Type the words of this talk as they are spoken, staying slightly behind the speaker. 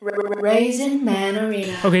Raisin Man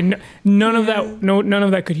Arena. Okay, none of that. No, none of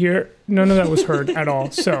that could hear. None of that was heard at all.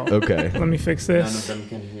 So Okay. let me fix None this. of them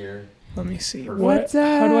can hear. Let me see. What's up?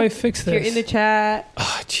 How do I fix If you're in the this? chat,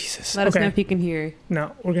 Oh Jesus. let us know Okay. if you can hear.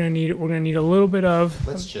 No, we're gonna need a little bit of.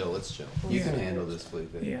 Let's chill. You can handle this,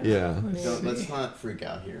 Felipe. Yeah. Yeah. Let's not freak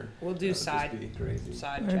out here. We'll do That would just side be crazy.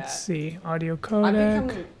 chat. Let's see. Audio I've codec.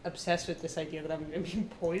 become obsessed with this idea that I'm going to be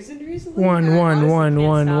poisoned recently. One, and I one, honestly one, can't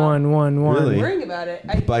one, stop one, one, one. Really? worrying about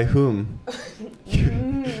it. By whom?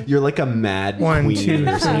 You're like a mad One, queen two,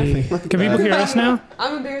 or three. something. Can people hear us now?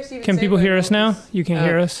 I'm embarrassed to even Can say people what hear I us now? focus. You can Oh,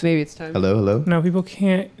 hear us. Maybe it's time. Hello? No, people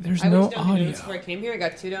can't. There's I no went to Dunkin' audio. Donuts before I came here. I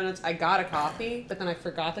got 2 donuts. I got a coffee, but then I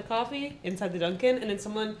forgot the coffee inside the Dunkin', and then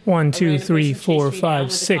someone. One, a two, random three, person four, chased me down five,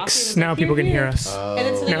 with the coffee and six. was Now like, people can "Here, hear here." us. And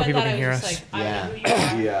then something Now like people that, can I hear was us. just like, I Yeah. know who you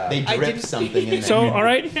are. Yeah. They I dripped didn't- something in there. So, all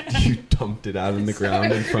right. You dumped it out on the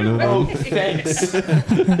ground in front of them. Thanks.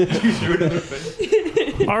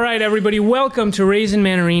 All right, everybody. Welcome to Raisin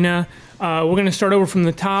Man Arena. We're going to start over from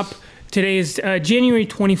the top. Today is January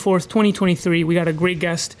 24th, 2023. We got a great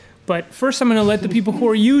guest. But first, I'm going to let the people who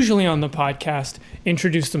are usually on the podcast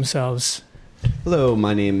introduce themselves. Hello,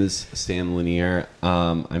 my name is Sam Lanier.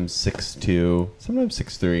 I'm 6'2", sometimes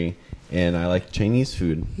 6'3", and I like Chinese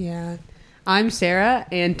food. Yeah. I'm Sarah,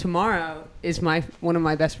 and tomorrow is one of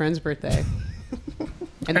my best friend's birthday.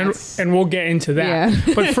 And we'll get into that.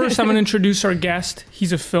 Yeah. But first, I'm going to introduce our guest.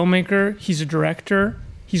 He's a filmmaker. He's a director.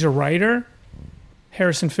 He's a writer.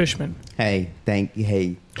 Harrison Fishman. Hey, thank you.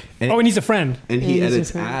 Hey. Oh, and he's a friend. And he Yeah, he's edits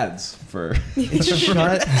a friend. ads for... Shut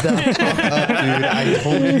the fuck up, dude. I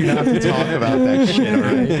told you not to talk about that shit,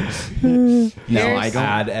 alright? No, I don't.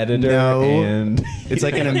 ad editor No. and... It's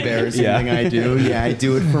like an embarrassing Yeah. thing I do. Yeah, I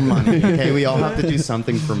do it for money. Okay, we all have to do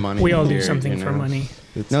something for money. We all do here, something you for know? money.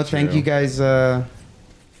 No, thank you guys for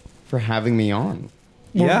having me on.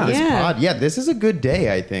 Yeah. This Yeah. pod. Yeah, this is a good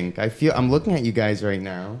day, I think. I'm looking at you guys right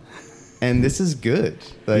now, and this is good.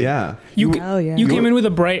 Like, Yeah. You Hell yeah. came in with a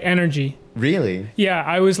bright energy. Really? Yeah,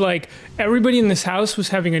 I was like, everybody in this house was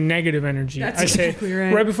having a negative energy. That's I say, exactly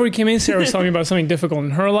right. before you came in, Sarah was telling me about something difficult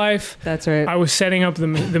in her life. That's right. I was setting up the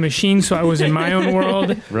machine, so I was in my own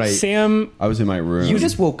world. Right. Sam, I was in my room. You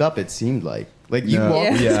just woke up, it seemed like. Like, you No.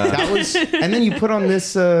 walked... Yeah. That was... And then you put on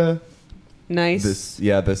this... Nice. this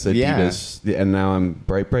Adidas, and now I'm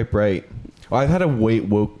bright. Well, I've had a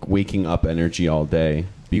waking up energy all day.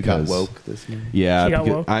 You got Because, woke this morning? Yeah, She got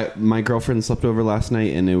because woke? my girlfriend slept over last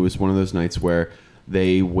night, and it was one of those nights where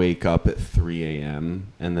they wake up at 3 a.m.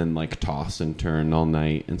 and then like toss and turn all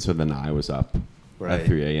night, and so then I was up Right. at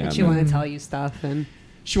 3 a.m. And she wanted to tell you stuff, and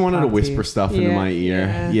She wanted to talk to whisper you. stuff into Yeah, my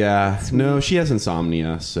ear. Yeah. No, she has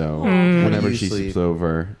insomnia, so Mm. whenever When do she you sleeps sleep?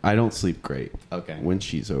 over, I don't sleep great Okay. when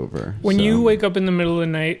she's over. when so. you wake up in the middle of the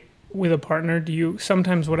night with a partner, do you,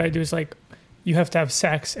 sometimes what I do is like, you have to have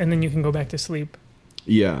sex and then you can go back to sleep.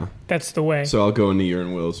 Yeah. That's the way. So I'll go into your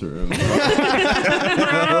and Will's room. You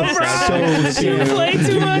play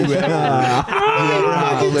too much.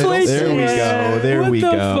 There we go. There What we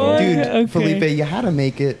the go. fuck? Dude, Okay. Felipe, you had to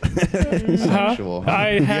make it sexual.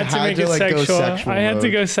 I had to make it like, go sexual. sexual I had to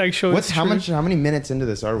mode. go sexual. What's it's how true. many minutes into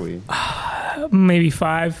this are we? Maybe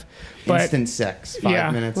 5. But Instant sex. 5 yeah,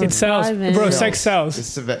 minutes. it sells. 5 minutes. Bro, sex sells.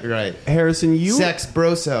 It's right. Harrison, you Sex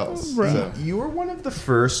bro sells. Bro. So, you were one of the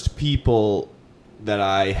first people that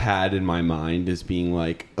I had in my mind as being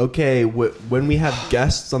like, okay, when we have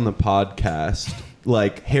guests on the podcast,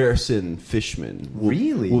 like Harrison Fishman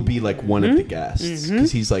will be like one of the guests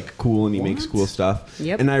because he's like cool and he makes cool stuff.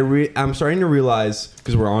 Yep. And I'm starting to realize,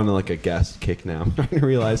 because we're on like a guest kick now, I'm starting to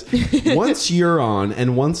realize once you're on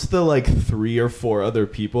and once the like 3 or 4 other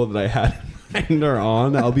people that I had in mind are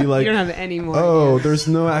on, I'll be like, you don't have any more. oh, there's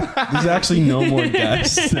actually no more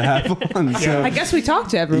guests to have on. So I guess we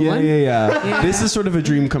talked to everyone. yeah. This is sort of a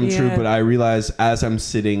dream come true, Yeah. but I realize as I'm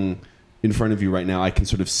sitting in front of you right now, I can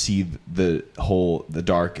sort of see the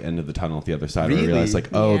dark end of the tunnel at the other side. Really? I realize like,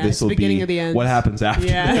 oh, Yeah, this it's will the beginning be of the end. what happens after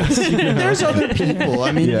Yeah. this. You know? there's other people.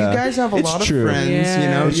 I mean, Yeah. you guys have a It's lot true. of friends. Yeah. You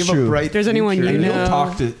know, It's you have true. a bright. If there's anyone future. you And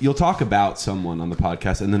know. you'll talk about someone on the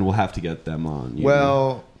podcast, and then we'll have to get them on. you know?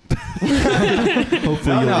 Well,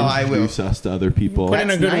 hopefully you'll I will. introduce us to other people. Put in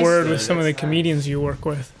a That's good nice, word though. with some of the That's comedians you work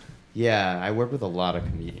with. yeah, I work with a lot of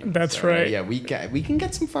comedians. That's right. Yeah, we can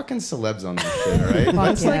get some fucking celebs on this shit, right?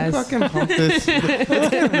 Let's like yes. fucking pump this. Let's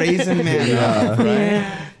get Raisin Man up, right?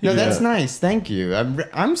 Yeah. No, that's Yeah. nice. Thank you.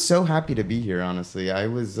 I'm so happy to be here. Honestly,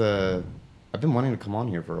 I've been wanting to come on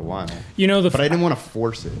here for a while, You know, but I didn't want to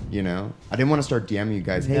force it. You know, I didn't want to start DMing you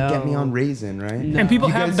guys. Hey, get me No. on Raisin, right? No. and people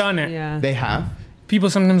You have guys- done it. Yeah. They have. People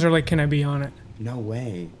sometimes are like, can I be on it? No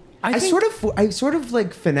way. I think, I sort of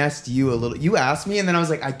like finessed you a little. You asked me, and then I was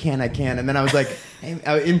like, I can, and then I was like, hey,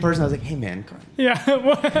 in person, I was like, hey man, come on. yeah.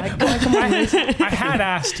 Well, Come on. I had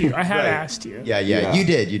asked you. Right. Asked you. Yeah, Yeah. you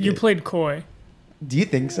did. You played coy. Do you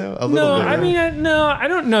think so? A No, little bit. I mean, I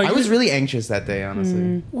don't know. I was really anxious that day,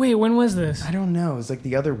 honestly. Wait, when was this? I don't know. It was like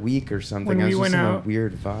the other week or something. When I we was just went in out. a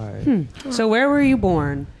weird vibe. So where were you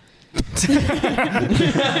born?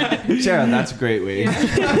 Sharon, that's a great way.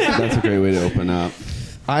 That's a great way to open up.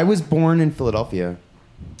 I was born in Philadelphia.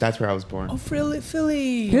 That's where I was born. Oh, Philly.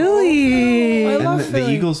 Philly. I And love the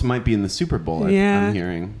Philly. Eagles might be in the Super Bowl. Yeah. I'm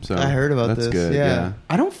hearing. So I heard about that's this. good. Yeah.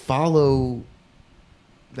 I don't follow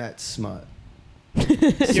that smut.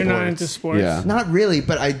 You're not into sports. Yeah. Not really,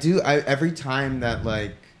 but I do. Every time that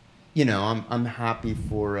like, I'm happy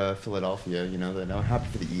for Philadelphia. That I'm happy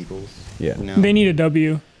for the Eagles. Yeah. They need a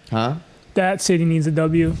W. Huh? That city needs a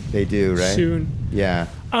W They do, right? soon. Yeah.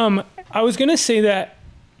 I was gonna say that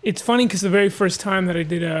it's funny because the very first time that I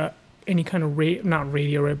did any kind of not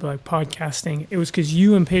radio, right, but like podcasting, it was because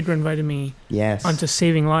you and Pedro invited me Yes. onto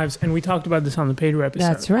Saving Lives, and we talked about this on the Pedro episode.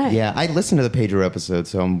 That's right. Yeah, I listened to the Pedro episode,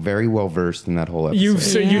 so I'm very well versed in that whole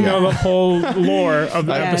episode. You know the whole lore of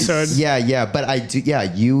the Yes. episode. Yeah, but I do.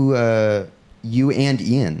 Yeah, you and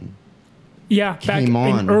Ian. Yeah, back Came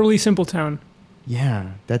on. in early Simpletown.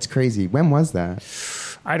 Yeah, that's crazy. When was that?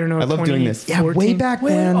 I don't know. I love doing this. Yeah, way 2014. back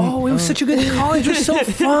when. Oh, it was such a good college. It was so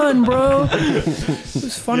fun, bro. It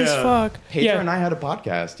was fun as fuck. Pedro and I had a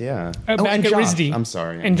podcast. Yeah. Back and at Josh. RISD. I'm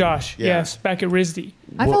sorry. And Josh, Yeah. yes, back at RISD.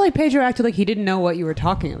 I felt like Pedro acted like he didn't know what you were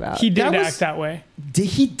talking about. He did That was- act that way.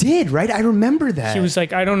 He did, right? I remember that. He was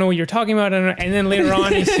like, I don't know what you're talking about. And then later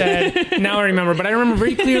on he said, now I remember. But I remember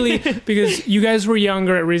very clearly because you guys were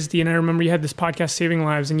younger at RISD, and I remember you had this podcast, Saving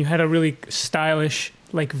Lives, and you had a really stylish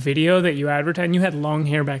like video that you advertised. And you had long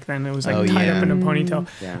hair back then. It was like tied up in a ponytail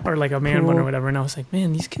Yeah. or like a man bun Cool. or whatever. And I was like,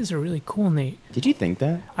 man, these kids are really cool, Nate. Did you think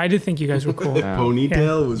that? I did think you guys were cool.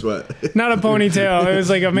 Ponytail was what? Not a ponytail. It was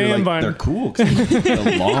like a You're man like, bun. They're cool. 'Cause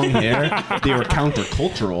the long hair. They were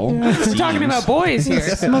countercultural. We're talking about boys here.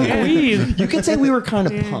 Smoke weed. You could say we were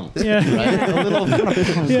kind of punk, Yeah. right? A little kind of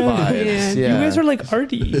punk vibes. You guys are like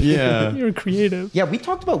arty. Yeah. You were creative. Yeah, we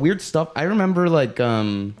talked about weird stuff. I remember like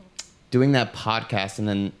doing that podcast, and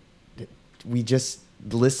then we just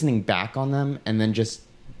listening back on them, and then just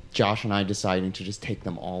Josh and I deciding to just take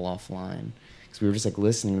them all offline because we were just like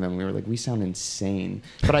listening to them. We were like, we sound insane,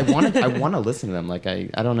 but I want to listen to them. Like I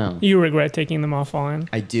don't know. You regret taking them offline.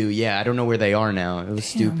 I do. Yeah, I don't know where they are now. It was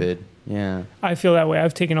stupid. Yeah. I feel that way.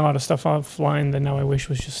 I've taken a lot of stuff offline that now I wish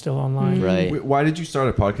was just still online. Right. Wait, why did you start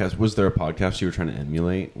a podcast? Was there a podcast you were trying to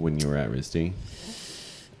emulate when you were at RISD?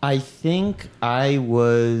 I think I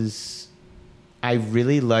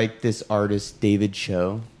really like this artist, David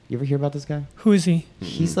Cho. You ever hear about this guy? Who is he?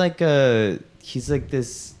 He was like a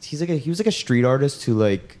street artist who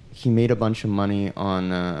like he made a bunch of money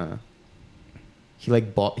on I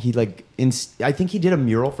think he did a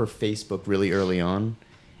mural for Facebook really early on,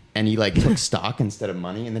 and he like took stock instead of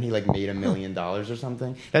money, and then he like made $1 million or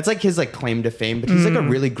something. That's like his like claim to fame, but he's like a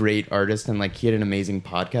really great artist, and like he had an amazing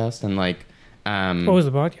podcast, and like What was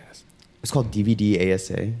the podcast? it's called DVD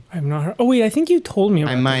ASA. I have not heard. Oh wait, I think you told me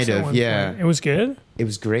about I this might at have, one yeah. point. It was good? It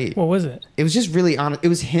was great. What was it? It was just really honest. It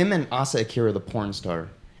was him and Asa Akira, the porn star,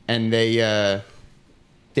 and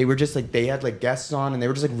they were just like they had like guests on, and they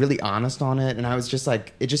were just like really honest on it, and I was just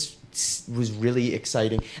like it just was really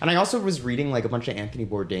exciting. And I also was reading like a bunch of Anthony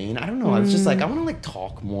Bourdain. I don't know. I was just like I want to like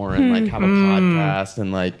talk more and like have a podcast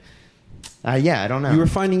and like yeah, I don't know. You were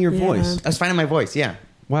finding your Yeah. voice. I was finding my voice, yeah.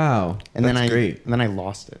 Wow. And That's then great. and then I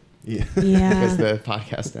lost it Yeah. because Yeah. the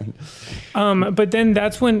podcast ended. But then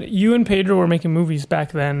that's when you and Pedro were making movies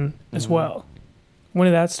back then as well. When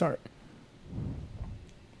did that start?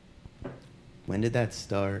 When did that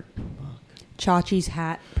start? Chachi's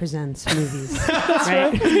Hat presents movies.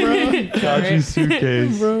 right? Chachi's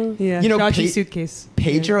suitcase. Yeah. You know, Chachi's suitcase.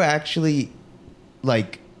 Pedro actually,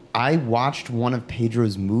 like, I watched one of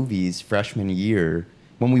Pedro's movies freshman year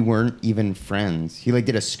when we weren't even friends. He, like,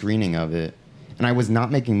 did a screening of it. And I was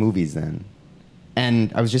not making movies then.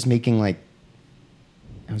 And I was just making, like,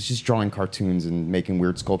 I was just drawing cartoons and making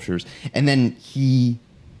weird sculptures. And then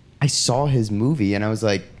I saw his movie and I was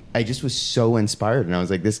like, I just was so inspired. And I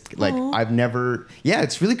was like, this, like, Aw. I've never, yeah,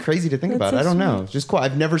 it's really crazy to think That's about. so I don't know. sweet. It's just cool.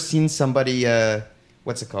 I've never seen somebody,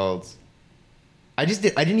 what's it called? I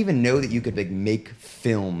didn't even know that you could like make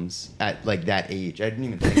films at like that age. I didn't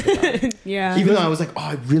even think about it. Yeah. Even though I was like, oh,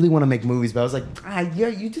 I really want to make movies, but I was like, yeah,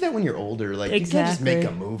 you do that when you're older. Like you can't just make a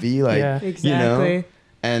Exactly. movie, like Yeah. you know. Exactly.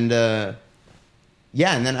 And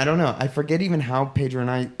yeah, and then I don't know. I forget even how Pedro and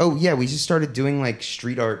I. Oh yeah, we just started doing like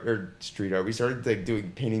street art. We started like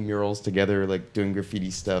doing painting murals together, like doing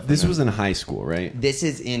graffiti stuff. This and was in high school, right? This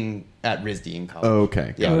is at RISD in college. Oh,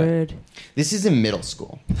 okay. Yeah. Got it. Good. This is in middle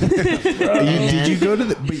school. Did you go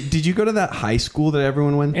to Did you go to that high school that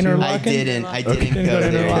everyone went to? Interlochen? I didn't Didn't go go to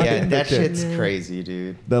there. Interlochen? Yeah, that Okay. shit's Yeah. crazy,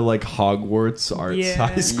 dude. The like Hogwarts arts Yeah.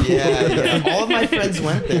 high school. Yeah, all of my friends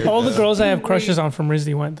went there. All the though. girls I have crushes on from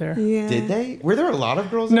RISD went there. Yeah. Did they? Were there a lot of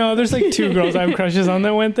girls? No, there's like 2 girls I have crushes on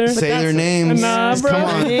that went there. Say their that's- names. Nah, bro. Come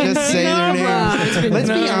on, just say Nah, their bro. names. Let's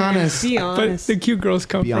be Nah. honest. Be But honest. the cute girls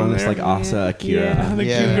come Be from honest, there. like Asa Akira. yeah, the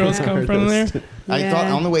Yeah. cute girls come from there. I thought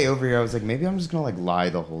Yeah. on the way over here, I was like, maybe I'm just gonna like lie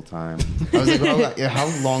the whole time. I was like, well, how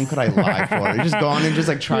long could I lie for? Just go on and just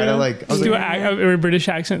like try to like. I was Just do like, a British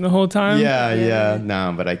accent the whole time. yeah.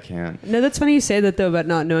 No, but I can't. No, that's funny you say that though about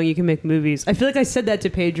not knowing you can make movies. I feel like I said that to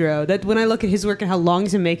Pedro. That when I look at his work and how long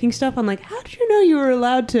he's been making stuff, I'm like, how did you know you were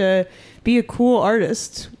allowed to be a cool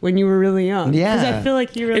artist when you were really young? Yeah. Because I feel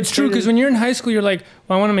like you really It's true because when you're in high school, you're like,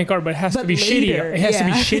 well, I want to make art, but it has to But be shitty. later, It has to be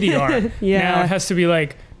yeah. shitty art. Yeah. Now it has to be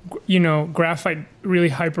like, graphite, really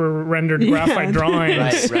hyper rendered graphite Yeah.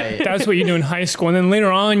 drawings. Right. That's what you do in high school, and then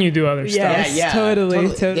later on you do other Yeah. stuff. Yes,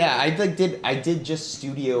 totally. Yeah, I did just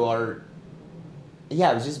studio art. Yeah,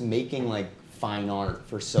 I was just making like fine art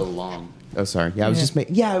for so long. Oh, sorry. Yeah, I was Yeah. just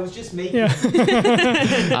making. Yeah, I was just making. Yeah.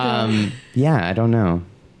 Yeah, I don't know.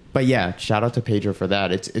 But yeah, shout out to Pedro for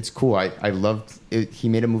that. It's cool. I loved it. He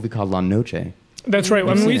made a movie called La Noche. That's right.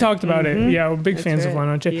 I mean, we Yeah. talked about it. Yeah, we're big That's fans of right.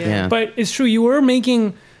 La Noche. Yeah. Yeah. But it's true. You were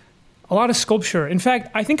making a lot of sculpture. In fact,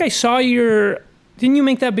 I think I saw didn't you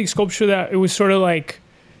make that big sculpture that it was sort of like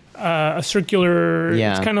a circular,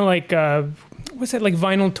 Yeah. it's kind of like, what's that, like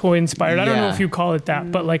vinyl toy inspired? I don't know Yeah. if you call it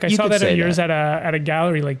that, but like I You saw could that say at yours that. at a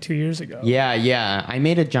gallery like 2 years ago. Yeah. I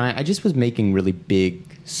made a giant. I just was making really big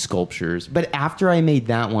sculptures. But after I made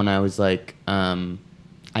that one, I was like,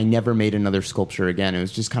 I never made another sculpture again. It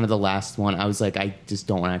was just kind of the last one. I was like, I just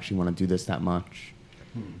don't actually want to do this that much.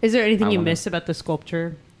 Is there anything I you wanna- miss about the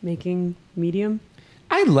sculpture making medium?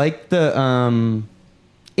 I like the.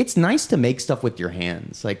 It's nice to make stuff with your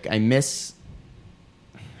hands. Like I miss.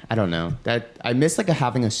 I don't know that I miss like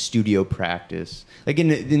having a studio practice. Like in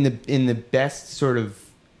the best sort of.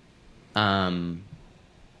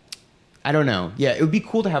 I don't know. Yeah, it would be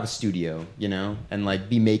cool to have a studio, and like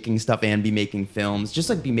be making stuff and be making films.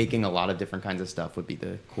 Just like be making a lot of different kinds of stuff would be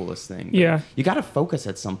the coolest thing. But Yeah. you got to focus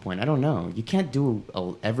at some point. I don't know. You can't do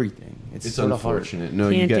everything. It's sort of hard. unfortunate. No,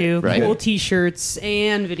 you Can't get do right. cool T-shirts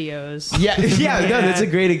and videos. Yeah, no, that's a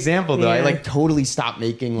great example though. I Yeah. like totally stopped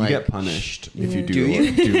making you like get punished if you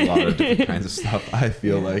Yeah. do a lot of different kinds of stuff. I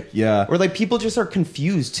feel like or like people just are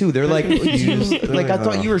confused too. They're like, like I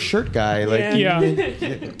thought you were a shirt guy. Like, Yeah. yeah.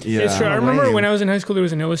 It's true. I Oh, remember lame. when I was in high school, there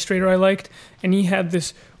was an illustrator I liked, and he had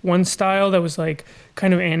this one style that was like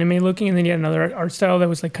kind of anime looking, and then he had another art style that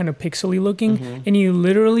was like kind of pixely looking, and he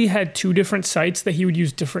literally had 2 different sites that he would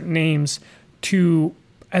use different names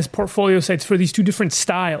as portfolio sites for these 2 different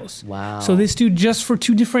styles. Wow. So this dude just for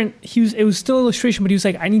 2 different, it was still illustration, but he was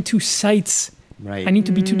like, I need 2 sites. right. I need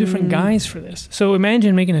to be 2 different guys for this. So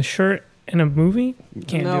imagine making a shirt in a movie. You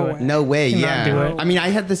can't No do it. way. no way. Cannot Yeah. do it. I mean, I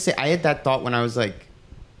had that thought when I was like.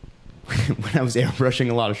 When I was airbrushing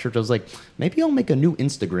a lot of shirts, I was like, maybe I'll make a new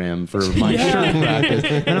Instagram for my shirt practice.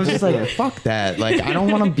 And I was just like, fuck that. Like, I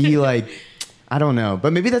don't want to be like, I don't know.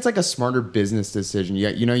 But maybe that's like a smarter business decision.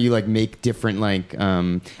 You like make different like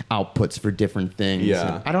outputs for different things.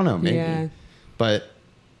 Yeah. I don't know, maybe. Yeah. But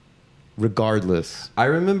regardless. I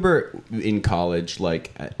remember in college,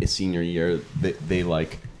 like a senior year, they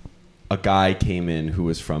like a guy came in who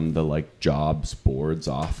was from the like jobs board's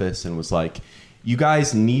office and was like, "You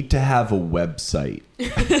guys need to have a website."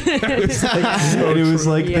 It was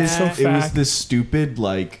like Yeah. this. So It was fact. this stupid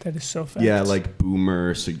like. That is so fast. Yeah, like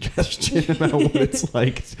boomer suggestion about what it's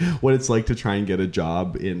like to try and get a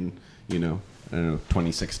job in, I don't know,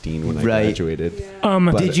 2016 when I Right. graduated. Um,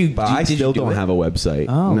 But, but I did you still do don't it? have a website.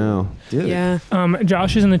 Oh. No. Dude. Yeah.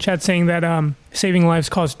 Josh is in the chat saying that saving lives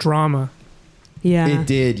caused drama. Yeah. It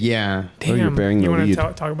did, yeah. Damn, you're bearing you the want lead.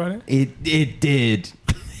 to talk about it? It did.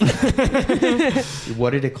 What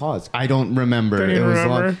did it cause? I don't remember. Don't It even was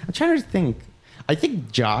remember? long. I'm trying to think. I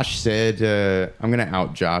think Josh said, I'm going to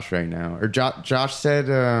out Josh right now. Or Josh said,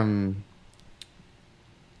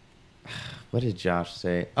 what did Josh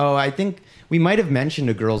say? Oh, I think we might have mentioned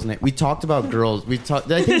a girl's name. We talked about girls. I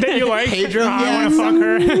think That you like? Pedro. I yeah, want to fuck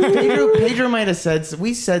her. Pedro might have said, we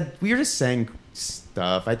were just saying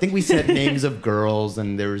stuff. I think we said names of girls,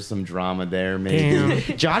 and there was some drama there.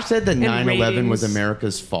 Maybe Josh said that 9/11 was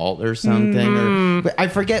America's fault or something. But I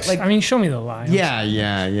forget. Like, I mean, show me the lie.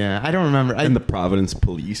 yeah. I don't remember. And the Providence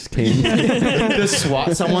police came.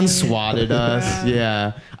 Someone swatted us.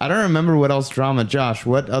 Yeah, I don't remember what else drama. Josh,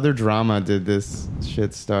 what other drama did this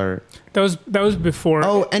shit start? That was before.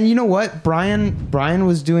 Oh, and you know what? Brian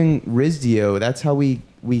was doing Rizdio. That's how we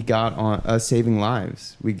got on Saving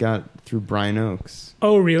Lives. We got through Brian Oakes.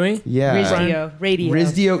 Oh, really? Yeah. Radio.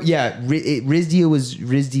 Rizdio, yeah. Rizdio was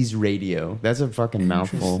Rizdi's radio. That's a fucking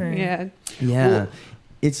mouthful. Interesting. Yeah. Yeah.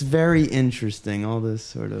 It's very interesting, all this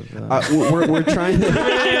sort of... We're trying to...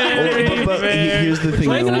 but here's the thing.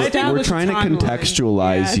 Like, though, I we're established trying to timeline.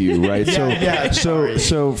 contextualize you, right?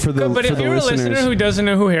 So for the But for if the you're a listener listeners... who doesn't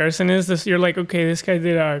know who Harrison is, you're like, okay, this guy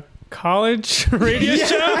did a college radio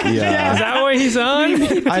show? Yeah. Is that what he's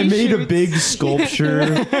on? I made a big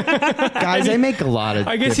sculpture. Guys, I make a lot of...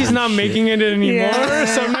 I guess he's different not shit. making it anymore. Yeah.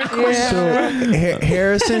 So I'm not quite So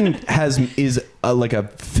Harrison is like a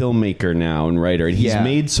filmmaker now and writer, and he's Yeah.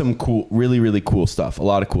 made some cool, really cool stuff, a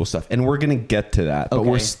lot of cool stuff, and we're gonna get to that. But Okay.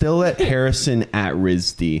 we're still at Harrison at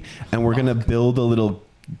RISD, and we're gonna build a little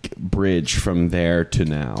bridge from there to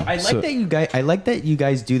now. I like that you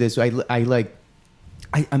guys do this. I'm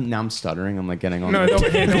stuttering. I'm like getting on. No, don't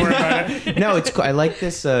worry about it. No, it's cool. I like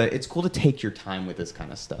this. It's cool to take your time with this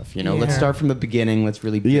kind of stuff. You know, let's Yeah. start from the beginning. Let's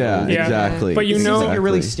really build. Yeah, Yeah. exactly. But you It seems know- like you're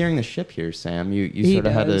really Exactly. steering the ship here, Sam. You He sort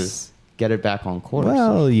of had to does. get it back on course.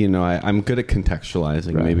 Well, you know, I'm good at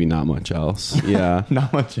contextualizing. Right. Maybe not much else. Yeah.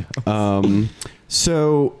 not much else.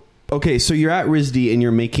 So okay, so you're at RISD and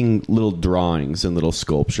you're making little drawings and little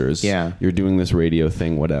sculptures. Yeah. You're doing this radio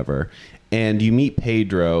thing, whatever. And you meet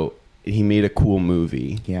Pedro. He made a cool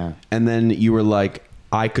movie. Yeah. And then you were like,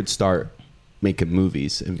 I could start making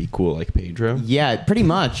movies and be cool like Pedro. Yeah, pretty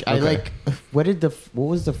much. I Okay. like. What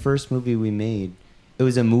was the first movie we made? It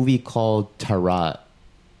was a movie called Tarat.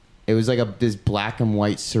 It was like this black and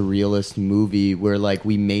white surrealist movie where like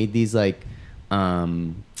we made these like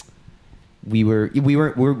we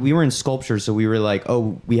were in sculpture, so we were like,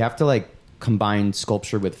 oh, we have to like combine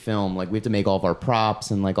sculpture with film. Like we have to make all of our props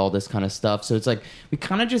and like all this kind of stuff. So it's like we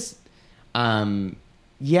kind of just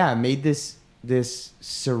made this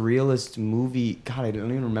surrealist movie. God, I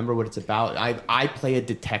don't even remember what it's about. I play a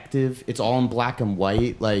detective. It's all in black and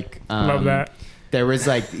white. Like Love that. There was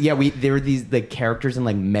like there were these like characters in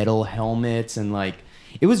like metal helmets and like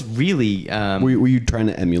it was really Were you trying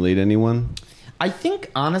to emulate anyone? I think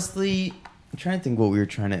honestly I'm trying to think what we were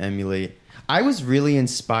trying to emulate. I was really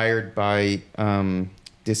inspired by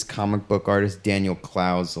this comic book artist Daniel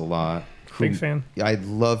Clowes a lot. Big fan. I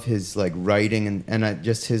love his like writing and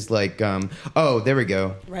just his like there we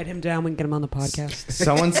go. Write him down. We can get him on the podcast.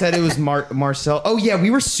 Someone said it was Marcel. Oh yeah,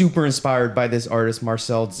 we were super inspired by this artist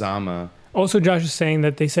Marcel Zama. Also, Josh is saying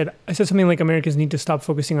that I said something like Americans need to stop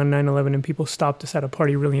focusing on 9/11, and people stopped us at a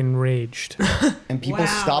party really enraged. And people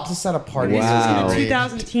Wow. stopped us at a party. Wow. Wow.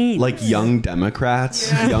 2010. Like young Democrats,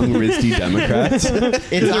 young RISD Democrats.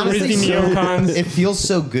 It's honestly RISD neocons. it feels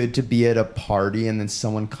so good to be at a party and then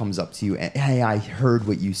someone comes up to you and, hey, I heard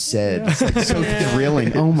what you said. It's like so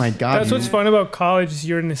thrilling. Oh my God. That's what's fun about college is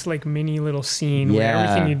you're in this like mini little scene where Yeah.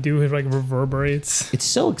 everything you do is like reverberates. It's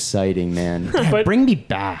so exciting, man. But- Bring me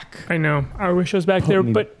back. I know. I wish I was back there.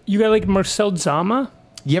 me- But you got like Marcel Zama?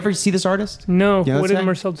 You ever see this artist? No. Yeah, What that's did right.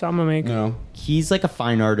 Marcel Zama make? No. He's like a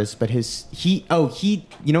fine artist, but you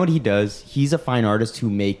know what he does? He's a fine artist who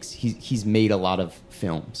he's made a lot of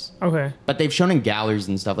films. Okay. But they've shown in galleries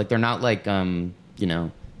and stuff. Like they're not like you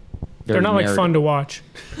know, They're not like narrative. fun to watch.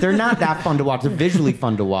 They're not that fun to watch. They're visually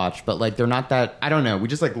fun to watch, but like they're not that. I don't know. We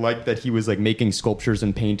just like that he was like making sculptures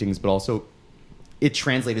and paintings, but also it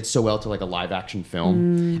translated so well to like a live action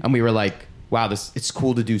film, and we were like, wow, it's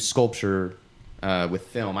cool to do sculpture with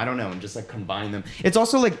film. I don't know, and just like combine them. It's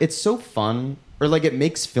also like it's so fun, or like it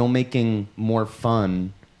makes filmmaking more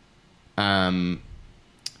fun.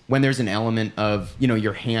 When there's an element of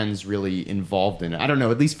your hands really involved in it. I don't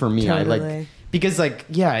know. At least for me, I like. Totally. Because like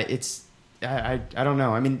it's I don't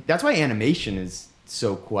know. I mean that's why animation is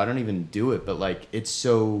so cool. I don't even do it, but like it's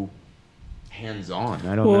so hands on.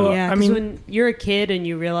 I don't Well, know. Yeah, I because mean- when you're a kid and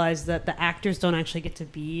you realize that the actors don't actually get to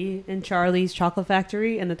be in Charlie's Chocolate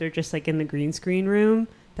Factory and that they're just like in the green screen room,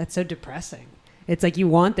 that's so depressing. It's like you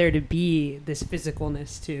want there to be this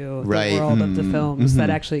physicalness to Right. the world of the films that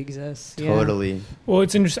Mhm. actually exists. Yeah. Totally. Well,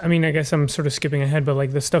 it's interesting. I mean, I guess I'm sort of skipping ahead, but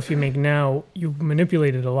like the stuff you make now, you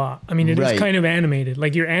manipulate it a lot. I mean, it is Right. kind of animated.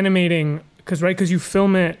 Like you're animating because you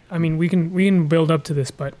film it. I mean, we can build up to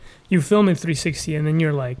this, but you film it 360 and then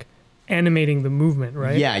you're like animating the movement,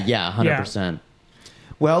 right? Yeah, 100%.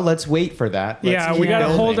 Well, let's wait for that. Let's Yeah, keep we gotta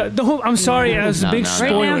building. hold. I'm sorry, that was a No, big no, no. Right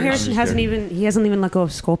spoiler. now, I'm Harrison just hasn't joking. even he hasn't even let go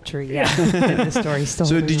of sculpture yet. in the story. He's still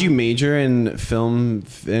So holding did you on. major in film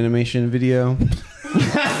animation video?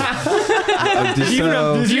 Do you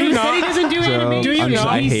know? Do you He said he not? doesn't do So, animation. Do you I'm just-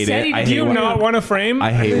 not? I hate said it. he I didn't Do hate you what- not want to frame?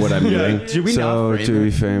 I hate what I'm doing. Should we so not frame to it?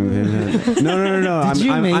 be frame. No. Did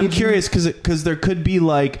you I'm major? curious because there could be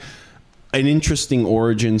like an interesting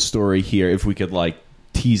origin story here if we could like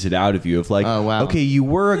tease it out of you of like, Oh, wow. okay, you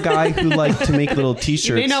were a guy who liked to make little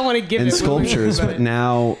T-shirts not wanna give and it when we sculptures, talk but about it.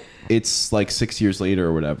 now it's like 6 years later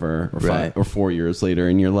or whatever, or Right. 4 years later,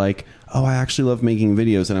 and you're like, oh, I actually love making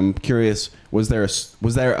videos, and I'm curious, was there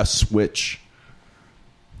a switch?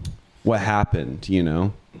 What happened? You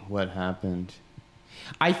know, What happened?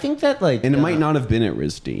 I think that like, and it might not have been at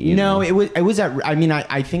RISD. you No, know? it was at. I mean,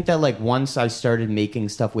 I think that like once I started making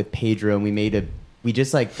stuff with Pedro, and we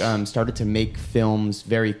just like started to make films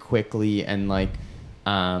very quickly, and like,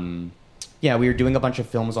 yeah, we were doing a bunch of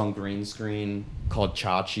films on green screen called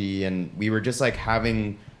Chachi, and we were just like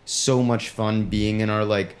having so much fun being in our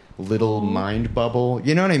like little mind bubble.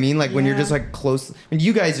 You know what I mean? Like when you're Yeah. just like close. And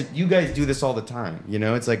you guys do this all the time. You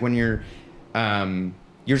know, it's like when you're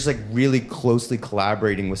just like really closely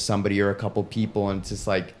collaborating with somebody or a couple people, and it's just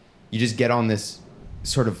like you just get on this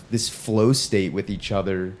sort of this flow state with each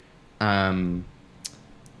other.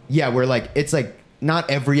 Yeah, where like it's like not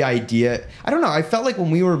every idea. I don't know. I felt like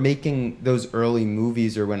when we were making those early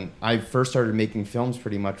movies, or when I first started making films,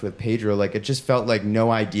 pretty much with Pedro, like it just felt like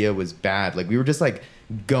no idea was bad. Like we were just like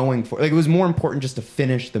going for like it was more important just to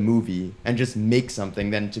finish the movie and just make something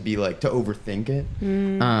than to be like to overthink it.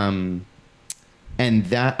 And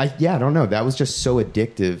that I don't know, that was just so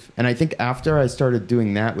addictive. And I think after I started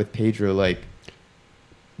doing that with Pedro, like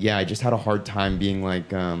yeah, I just had a hard time being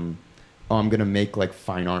like oh, I'm gonna make like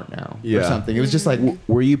fine art now or something. It was just like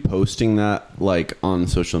Were you posting that like on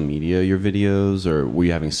social media, your videos, or were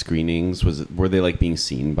you having screenings? Were they like being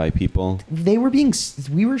seen by people?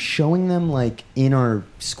 we were showing them like in our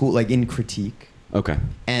school, like in critique. Okay.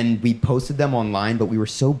 And we posted them online, but we were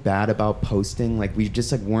so bad about posting, like we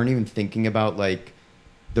just like weren't even thinking about like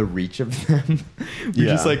the reach of them. we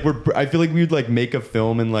Yeah. just like I feel like we would like make a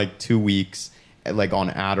film in like 2 weeks, like on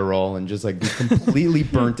Adderall, and just like be completely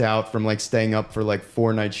burnt out from like staying up for like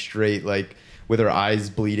 4 nights straight, like with our eyes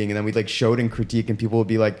bleeding, and then we'd like show it in critique, and people would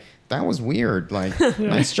be like, that was weird, like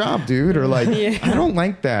nice job, dude, or like I don't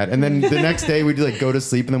like that. And then the next day we'd like go to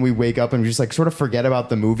sleep, and then we wake up and we just like sort of forget about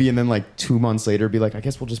the movie, and then like 2 months later be like, I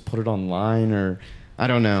guess we'll just put it online, or I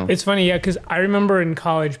don't know. It's funny, yeah, because I remember in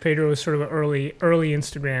college, Pedro was sort of an early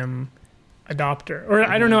Instagram adopter, or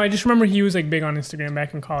I don't know. I just remember he was like big on Instagram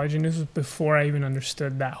back in college, and this was before I even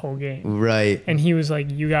understood that whole game. Right. And he was like,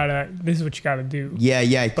 this is what you gotta do.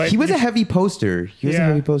 Yeah. But He was you- a heavy poster. He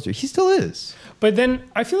still is. But then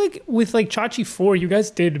I feel like with like Chachi 4, you guys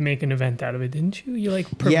did make an event out of it, didn't you? You like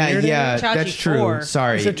premiered Yeah, it? Chachi that's true. 4.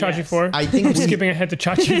 Sorry. Is it Chachi Yes. 4? I think we- skipping ahead to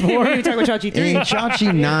Chachi 4. Maybe talk about Chachi 3. In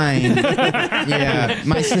Chachi 9. Yeah.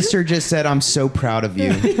 My sister just said, I'm so proud of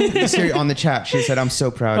you. Sister, on the chat, she said, I'm so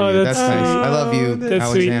proud of Oh, you. that's That's nice. sweet. I love you, That's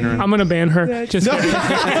sweet. Alexandra. I'm gonna ban her. Just no.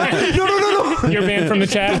 You're banned from the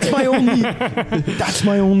chat. That's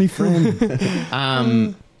my only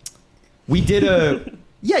friend. We did a...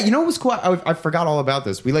 Yeah, you know what was cool? I forgot all about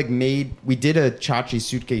this. We did a Chachi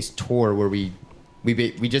Suitcase tour where we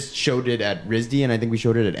just showed it at RISD, and I think we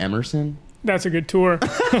showed it at Emerson. That's a good tour.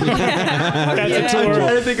 That's a I'm tour.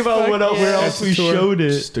 trying to think about where else That's we a tour. showed it.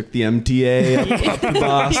 Just took the MTA up to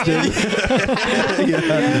Boston.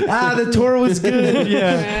 The tour was good.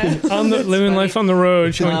 Yeah. Living life on the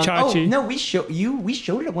road, showing Chachi. Oh no, we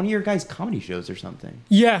showed it at one of your guys' comedy shows or something,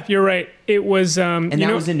 Yeah, you're right. It was, and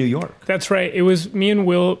that was in New York. That's right. It was me and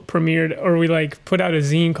Will premiered, or we like put out a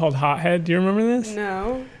zine called Hothead. Do you remember this?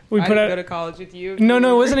 No. We I put didn't out. go to college with you. No,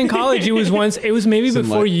 it wasn't in college. It was once. It was maybe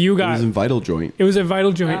before you It got. was in Vital Joint. It was a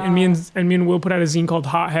Vital Joint, and me and Will put out a zine called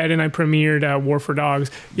Hothead, and I premiered War for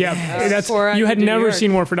Dogs. Yeah, that's Before I you had did New never York.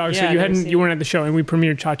 seen War for Dogs, Yeah, so you I've never hadn't seen you it. weren't at the show, and we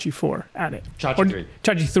premiered Chachi 4 at it. Chachi Or 3.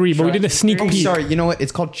 Chachi 3, but we did a Chachi sneak 3. Oh, peek. sorry. You know what?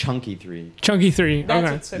 It's called Chunky 3. Chunky 3. That's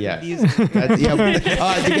Okay. what's so Yes. confusing.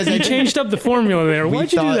 Because You changed up the formula there. we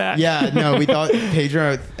Why'd you do thought- that? Yeah, no, we thought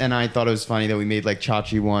Pedro and I thought it was funny that we made like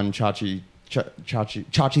Chachi 1,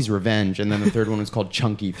 Chachi's Revenge, and then the third one was called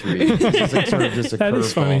Chunky 3. It's like sort of just a That is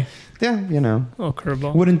curveball. funny. Yeah, you know, Oh,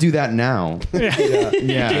 curveball. wouldn't do that now. Yeah.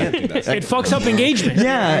 Yeah. It fucks up engagement.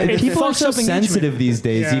 Yeah, It people are fucks so up engagement. sensitive these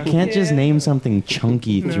days. Yeah. You can't just name something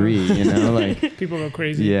Chunky 3, you know? Like, People go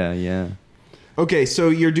crazy. yeah. Okay, so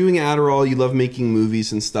you're doing Adderall, you love making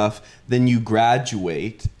movies and stuff, then you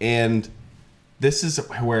graduate, and this is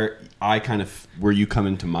where you come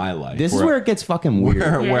into my life. This is where it gets fucking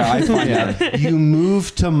weird. where I find out you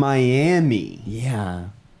moved to Miami. Yeah.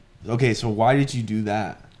 Okay, so why did you do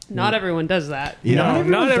that? Not everyone does that. Yeah. No,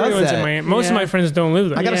 everyone not does everyone's in that. Miami. Most of Yeah. my friends don't live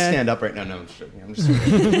there. I gotta Yeah. stand up right now. No, I'm just joking. I'm just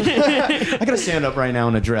I gotta stand up right now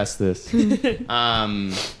and address this.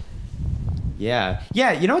 Yeah.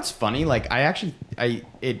 You know what's funny? Like,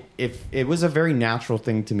 it was a very natural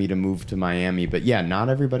thing to me to move to Miami, but yeah, not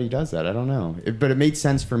everybody does that. I don't know, but it made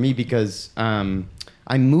sense for me because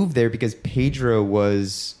I moved there because Pedro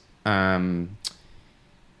was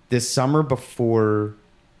this summer before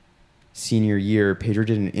senior year. Pedro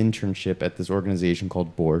did an internship at this organization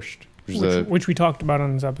called Borscht, which we talked about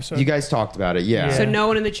on this episode. you guys talked about it, yeah. So no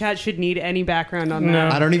one in the chat should need any background on No.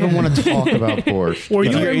 that. I don't even want to talk about Borscht. Were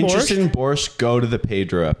If you you're in interested Borscht? in Borscht, go to the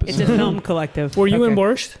Pedro It's episode. a film collective. Were you in Okay.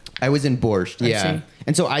 Borscht? I was in Borscht, I yeah. see.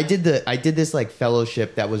 And so I did this like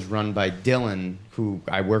fellowship that was run by Dylan, who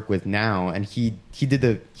I work with now, and he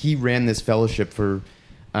ran this fellowship for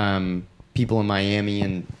people in Miami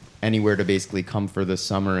and anywhere to basically come for the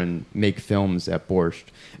summer and make films at Borscht.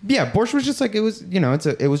 Yeah, Borscht was just like, it was, you know,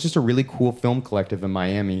 it was just a really cool film collective in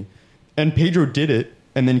Miami. And Pedro did it,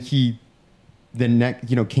 and then he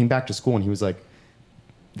came back to school and he was like,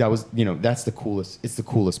 that's the coolest. It's the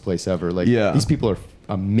coolest place ever. Like, Yeah. these people are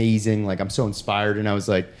amazing. Like, I'm so inspired. And I was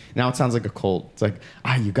like, now it sounds like a cult. It's like,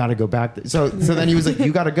 you got to go back. So then he was like,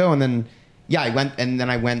 you got to go. And then, yeah,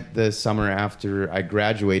 I went the summer after I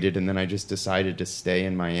graduated, and then I just decided to stay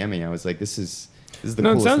in Miami. I was like, this is the No,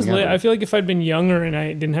 it coolest sounds thing lit. ever. I feel like if I'd been younger and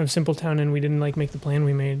I didn't have Simpletown and we didn't like make the plan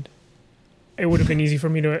we made, it would have been easy for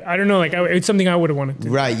me to. I don't know. Like it's something I would have wanted to.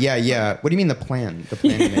 Right, yeah. What do you mean the plan? The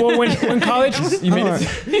plan you made? Well, when college, You made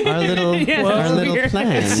Our little, Yeah, our that's little weird.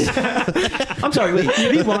 plan. I'm sorry, wait,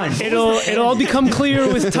 rewind. it'll all become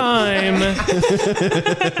clear with time.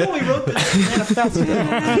 We wrote this manifesto.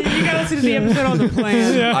 You gotta listen to the episode on the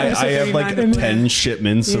plan. I have like 10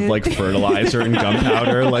 shipments of like fertilizer and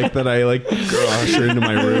gunpowder like that I like usher into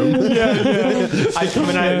my room. I come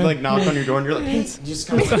and I like knock on your door and you're like, hey, just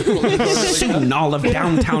kind of Soon all of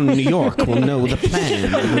downtown New York will know the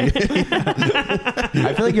plan.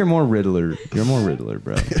 I feel like you're more Riddler. You're more Riddler,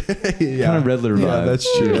 bro. Yeah. Kind of Riddler vibe. Yeah,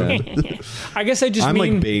 that's true. Yeah. I guess I just I'm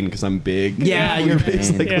mean. like Bane because I'm big. Yeah, you're Bane's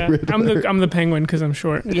Bane. like yeah, Riddler. I'm the Penguin because I'm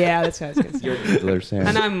short. Yeah, that's what I was gonna say. You're Riddler, Sam.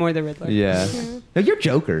 And I'm more the Riddler. Yeah. No, you're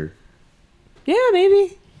Joker. Yeah,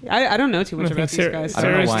 maybe. I don't know too I much think about these guys. I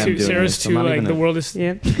don't know Sarah's why I'm too. doing Sarah's this. I'm too. not Like even the a- world is.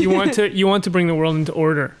 Yeah. You want to bring the world into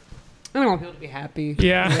order. I don't want people to be happy.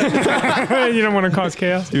 Yeah. You don't want to cause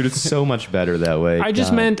chaos. Dude, it's so much better that way. I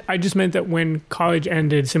just God. meant that when college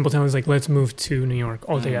ended, Simpletown was like, let's move to New York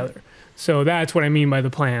altogether. So that's what I mean by the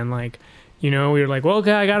plan. Like, we were like, well,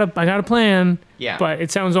 okay, I got a plan. Yeah. But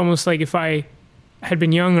it sounds almost like if I had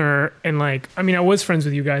been younger and like, I mean, I was friends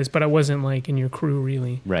with you guys, but I wasn't like in your crew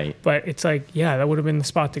really. Right. But it's like, yeah, that would have been the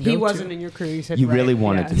spot to go He to. wasn't in your crew. You said You right. really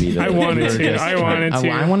wanted Yeah. to be there. I wanted You were to. just- I wanted to.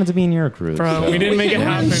 I wanted to be in your crew. Bro, so. we didn't make it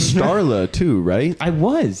happen. Starla too, right? I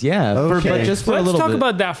was, yeah. Okay. But just for a Let's little talk bit.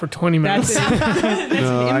 about that for 20 minutes. That's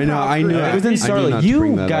No, I know. I knew. It was in I knew Starla. not to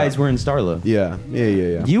bring You that guys up. were in Starla. Yeah.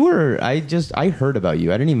 You were. I heard about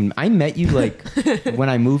you. I met you like when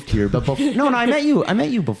I moved here. But I met you. I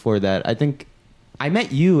met you before that. I think I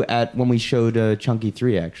met you at when we showed Chunky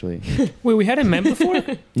 3 actually. Wait, we hadn't met before?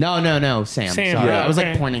 No, Sam. Sam, Sorry. yeah, I was like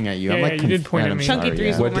okay. pointing at you. Yeah, I'm like yeah, you did point at I'm me. Chunky sorry, 3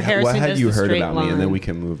 is yeah. Where Harrison What had does you the heard straight about me, and then line. we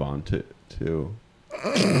can move on to.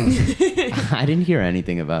 I didn't hear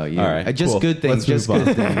anything about you. All right, Just cool. good things. Let's Just move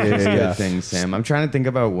good on. things. Just Yeah. good things, Sam. I'm trying to think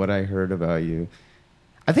about what I heard about you.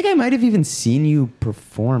 I think I might have even seen you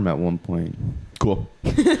perform at one point. Cool.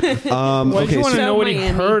 Why did you want to so know what he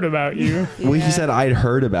Miami. heard about you? Well, he said I'd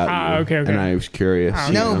heard about Ah, you. okay. And I was curious. Ah,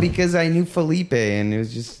 you No, know? because I knew Felipe, and it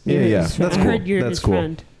was just Yeah. I That's cool. heard you're That's his cool.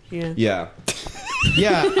 friend. Yeah. Yeah.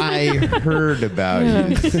 Yeah, I heard about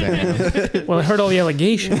you, Sam. Well, I heard all the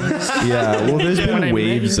allegations. Yeah. Well, there's When I been met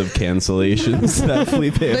waves you. of cancellations that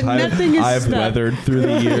Felipe But nothing is I've stuck. weathered through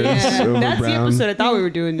the years. Yeah, over that's Brown. the episode I thought we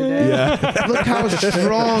were doing today. Yeah. Look how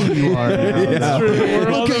strong you are. Now. Yeah.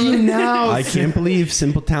 Look at you now. I can't believe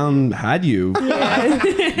Simpletown had you.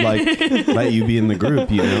 Like, let you be in the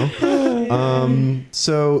group, you know?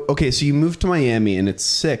 So you moved to Miami and it's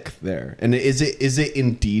sick there. And is it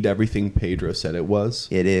indeed everything Pedro said it was?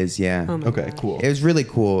 It is, yeah. Oh my Okay, God. cool. It was really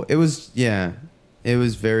cool. It was, yeah. It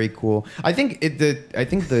was very cool. I think the.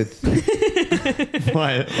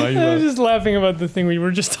 Why? I was just laughing about the thing we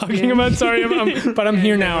were just talking about. Sorry, but I'm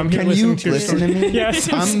here now. I'm here Can listening you to your listen to story. me? Yes,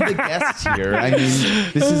 I'm I'm sorry. the guest here. I mean,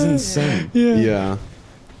 this is insane. Yeah.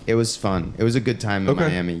 It was fun. It was a good time in Okay.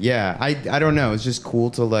 Miami. Yeah, I don't know. It's just cool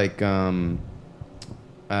to like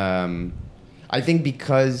I I think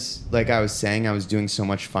because, like I was saying, I was doing so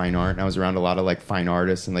much fine art, and I was around a lot of like fine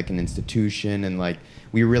artists and like an institution, and like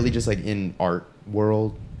we were really just like in art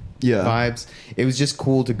world vibes. It was just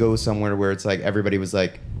cool to go somewhere where it's like everybody was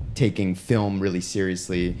like taking film really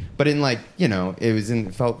seriously, but in like, you know,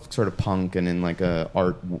 it felt sort of punk and in like a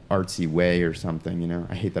artsy way or something, you know.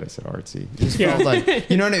 I hate that I said artsy. It just felt like,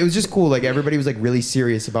 you know, and it was just cool. Like everybody was like really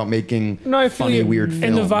serious about making funny, weird films.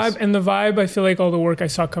 And the vibe, I feel like all the work I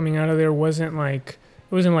saw coming out of there wasn't like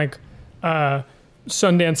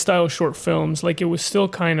Sundance style short films. Like it was still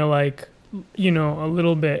kind of like, you know, a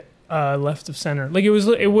little bit left of center. Like it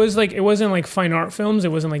wasn't like fine art films, it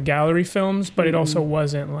wasn't like gallery films, but it also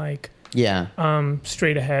wasn't like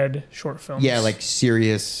straight ahead short films. Yeah, like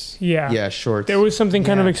serious. Yeah, shorts. There was something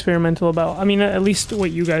kind of experimental about. I mean, at least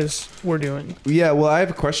what you guys were doing. Yeah, well, I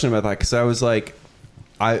have a question about that because I was like,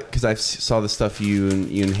 because I saw the stuff you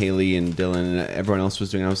and Haley and Dylan and everyone else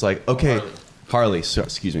was doing. I was like, okay. Harley,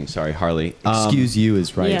 excuse me, sorry, Harley. Excuse you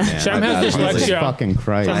is right, Yeah. man. Sam has Jesus dyslexia. fucking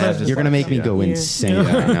Christ. Sam has You're going to make me go insane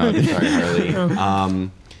right now. Sorry,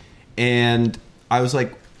 Harley. And I was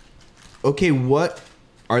like, okay, what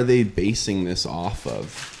are they basing this off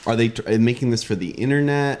of? Are they making this for the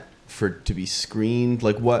internet, to be screened?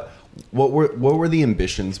 Like, what were the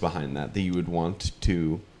ambitions behind that you would want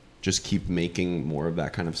to just keep making more of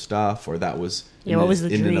that kind of stuff, or that was what was the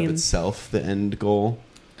in and dream? of itself the end goal?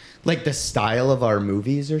 Like the style of our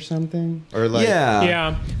movies or something? Or like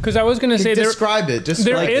Yeah, because I was going to say describe it. Just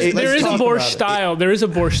there like, is a talk Borscht about it. style. There is a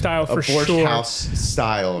Borscht style for A Borscht sure. House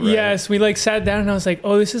style, right? Yes, we like sat down and I was like,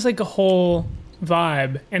 oh, this is like a whole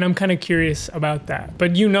vibe, and I'm kind of curious about that.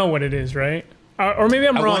 But you know what it is, right? Or maybe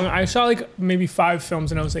I'm wrong. I saw like maybe 5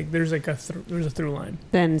 films, and I was like, there's like there's a through line.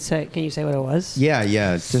 Then can you say what it was? Yeah.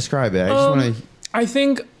 Describe it. I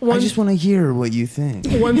just want to hear what you think.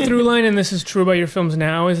 One through line, and this is true about your films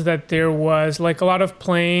now, is that there was like a lot of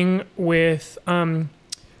playing with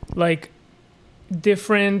like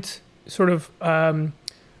different sort of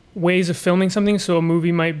ways of filming something. So a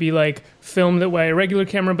movie might be like filmed by a regular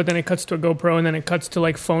camera, but then it cuts to a GoPro, and then it cuts to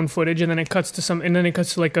like phone footage, and then it cuts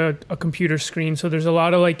to like a computer screen. So there's a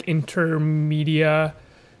lot of like intermedia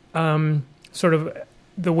sort of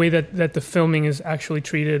the way that the filming is actually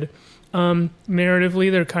treated.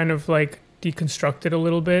 Narratively, they're kind of like deconstructed a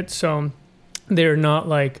little bit, so they're not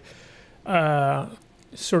like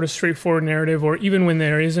sort of straightforward narrative, or even when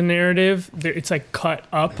there is a narrative, it's like cut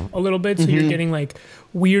up a little bit, so you're getting like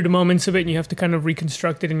weird moments of it, and you have to kind of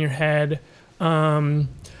reconstruct it in your head. I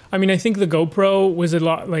mean, I think the GoPro was a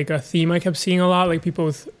lot like a theme I kept seeing a lot, like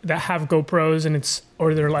people that have GoPros, and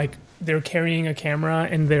they're carrying a camera,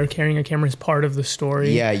 and they're carrying a camera as part of the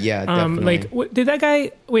story. Yeah, definitely. Like, did that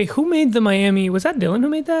guy? Wait, who made the Miami? Was that Dylan who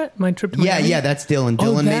made that? My Trip to Miami. Yeah, that's Dylan.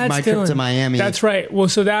 Dylan made My Trip to Miami. That's right. Well,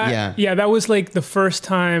 so that that was like the first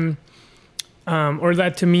time, or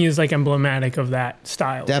that to me is like emblematic of that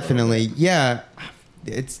style. Definitely, yeah.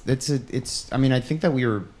 It's. I mean, I think that we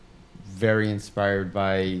were very inspired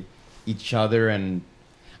by each other, and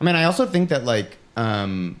I mean, I also think that like,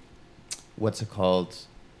 what's it called?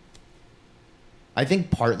 I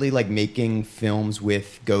think partly like making films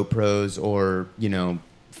with GoPros or, you know,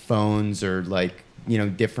 phones or like, you know,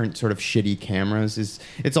 different sort of shitty cameras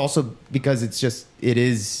it's also because it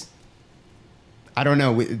is, I don't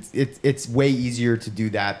know, it's way easier to do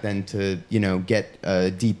that than to, you know, get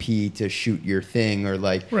a DP to shoot your thing or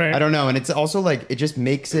like, right. I don't know. And it's also like, it just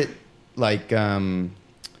makes it like, the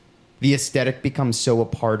aesthetic becomes so a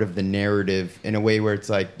part of the narrative in a way where it's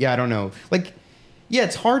like, yeah, I don't know. Like, yeah,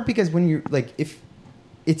 it's hard because when you're like, if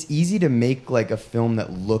it's easy to make like a film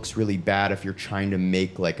that looks really bad if you're trying to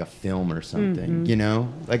make like a film or something, you know?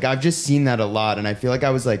 Like I've just seen that a lot, and I feel like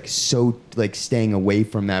I was like so like staying away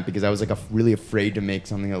from that because I was like really afraid to make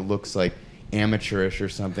something that looks like amateurish or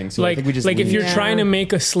something. So like, I think we just like if you're Yeah. trying to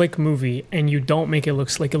make a slick movie and you don't make it look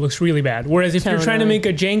slick, it looks really bad. Whereas if you're trying to Totally. make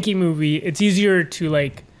a janky movie, it's easier to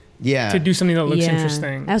like to do something that looks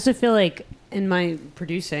interesting. I also feel like in my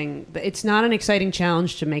producing, it's not an exciting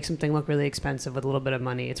challenge to make something look really expensive with a little bit of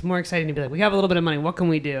money. It's more exciting to be like, we have a little bit of money. What can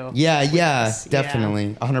we do? Yeah, this?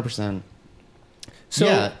 definitely, 100%. So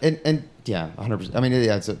yeah, and yeah, 100%. I mean,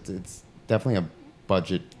 yeah, it's definitely a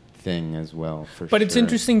budget thing as well. But it's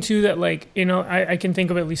interesting too that like, you know, I can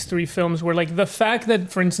think of at least 3 films where like the fact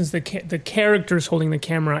that, for instance, the characters holding the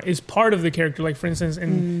camera is part of the character. Like for instance,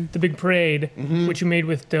 in The Big Parade, which you made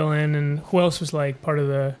with Dylan, and who else was like part of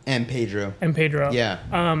the and Pedro. and Pedro.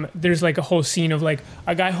 Yeah. There's like a whole scene of like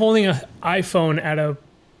a guy holding an iPhone at a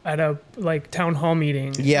at a like town hall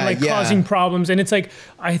meeting, Yeah, like yeah. causing problems, and it's like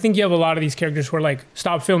I think you have a lot of these characters who are like,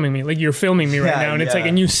 stop filming me, like you're filming me right Yeah, now, and it's like, yeah.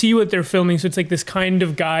 and you see what they're filming, so it's like this kind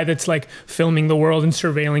of guy that's like filming the world and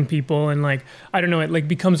surveilling people, and like I don't know, it like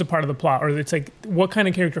becomes a part of the plot, or it's like what kind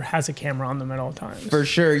of character has a camera on them at all times? For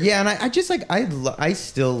sure, yeah, and I just like I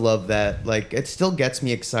still love that. Like, it still gets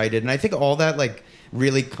me excited, and I think all that like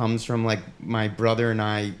really comes from like my brother and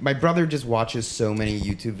I. My brother just watches so many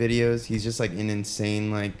YouTube videos. He's just like an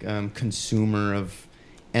insane like consumer of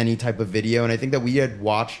any type of video, and I think that we had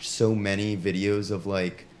watched so many videos of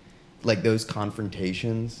like those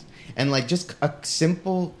confrontations, and like just a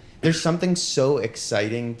simple. There's something so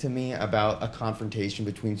exciting to me about a confrontation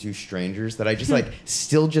between two strangers that I just like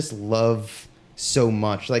still just love so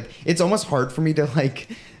much. Like, it's almost hard for me to like,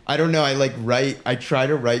 I don't know, I try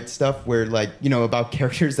to write stuff where like, you know, about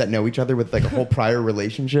characters that know each other with like a whole prior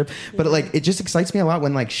relationship, but like it just excites me a lot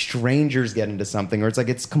when like strangers get into something, or it's like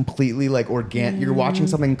it's completely like organic. You're watching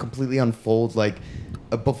something completely unfold like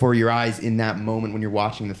before your eyes in that moment when you're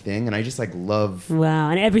watching the thing, and I just like love. Wow,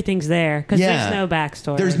 and everything's there because Yeah. there's no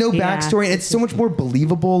backstory. There's no Yeah. backstory, and it's so much more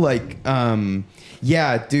believable. Like,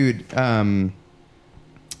 yeah, dude.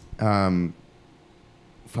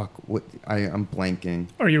 Fuck. What? I'm blanking.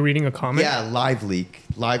 Are you reading a comic? Yeah, Live Leak.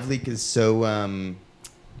 Live Leak is so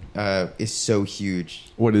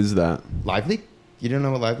huge. What is that? Live Leak? You don't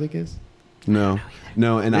know what Live Leak is? No,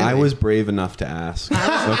 and I Really? was brave enough to ask.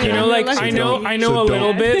 Okay. You know, like So I know don't- a so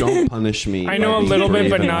little don't- bit. Don't punish me. I by know a being little bit,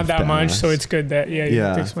 brave but enough not that to much. ask. So it's good that you have to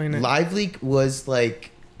Yeah. explain it. Live Leak was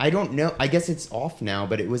like, I don't know. I guess it's off now,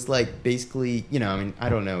 but it was like basically, you know, I mean, I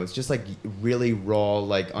don't know. It's just like really raw,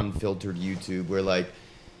 like unfiltered YouTube where like,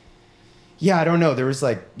 yeah, I don't know. There was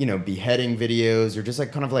like, you know, beheading videos or just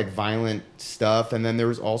like kind of like violent stuff. And then there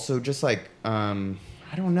was also just like,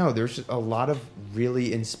 I don't know. There's just a lot of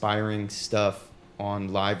really inspiring stuff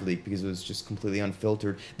on Live Leak because it was just completely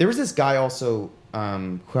unfiltered. There was this guy also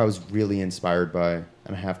who I was really inspired by,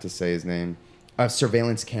 and I have to say his name,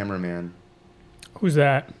 Surveillance Cameraman. Who's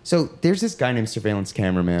that? So there's this guy named Surveillance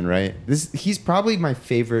Cameraman, right? He's probably my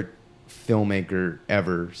favorite filmmaker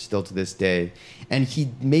ever, still to this day. And he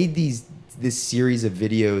made this series of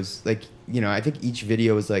videos, like, you know, I think each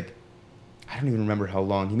video was like, I don't even remember how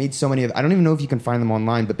long. He made so many I don't even know if you can find them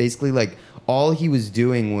online, but basically like all he was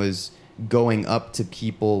doing was going up to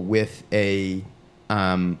people with a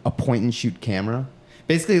point and shoot camera.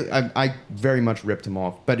 Basically, I very much ripped him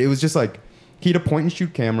off, but it was just like he had a point and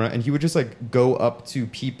shoot camera, and he would just like go up to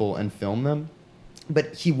people and film them,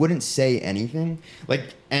 but he wouldn't say anything.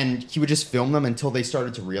 Like, and he would just film them until they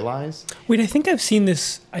started to realize. Wait, I think I've seen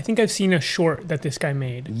this. I think I've seen a short that this guy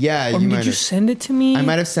made. Yeah, Or you did might you have. send it to me? I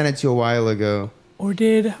might have sent it to you a while ago. Or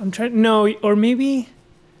did no? Or maybe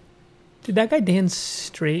did that guy Dan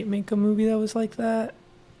Straight make a movie that was like that?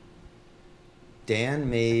 Dan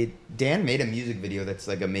made a music video that's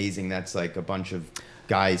like amazing. That's like a bunch of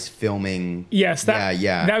guys filming. Yes, that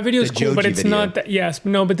yeah. that video is The cool, but Joji it's video. not that. Yes,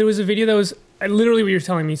 no, but there was a video that was literally what you're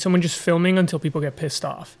telling me. Someone just filming until people get pissed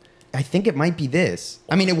off. I think it might be this.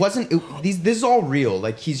 I mean, it wasn't. This is all real.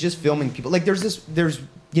 Like, he's just filming people. Like,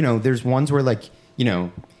 there's ones where like, you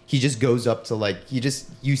know, he just goes up to like,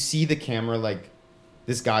 you see the camera like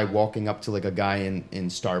this guy walking up to like a guy in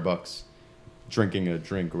Starbucks drinking a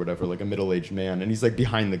drink or whatever, like a middle-aged man, and he's like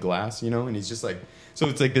behind the glass, you know, and he's just like, so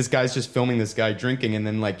it's like this guy's just filming this guy drinking, and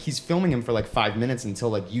then like he's filming him for like 5 minutes until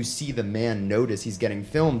like you see the man notice he's getting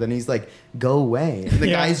filmed, and he's like, go away, and the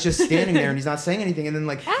Yeah. guy's just standing there and he's not saying anything, and then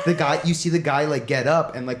like you see the guy like get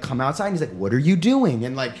up and like come outside, and he's like, what are you doing?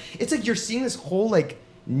 And like it's like you're seeing this whole like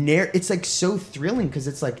it's like so thrilling because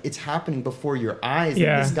it's like it's happening before your eyes.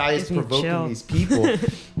 Yeah. And this guy is Gives me provoking chill. these people.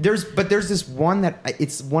 there's this one that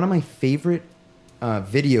it's one of my favorite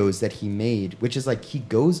videos that he made, which is like he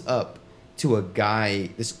goes up to a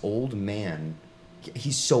guy, this old man.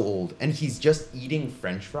 He's so old, and he's just eating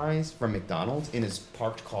French fries from McDonald's in his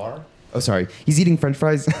parked car. Oh, sorry, he's eating French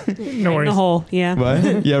fries. No In the worries. hole, yeah.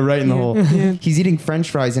 What? Yeah, right in the Yeah. hole. Yeah. He's eating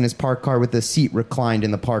French fries in his parked car with the seat reclined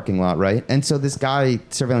in the parking lot, right? And so this guy,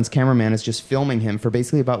 Surveillance Cameraman, is just filming him for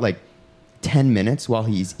basically about like 10 minutes while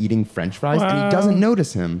he's eating French fries, and Wow. he doesn't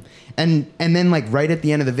notice him. And then like right at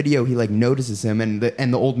the end of the video, he like notices him, and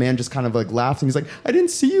the old man just kind of like laughs, and he's like, "I didn't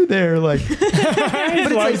see you there." Like, He but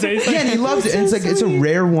it's loves like, it. He's yeah, like, and he loves it. And it's like it's a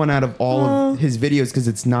rare one out of all of his videos because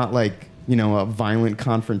it's not like, you know, a violent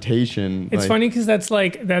confrontation. It's like, funny because that's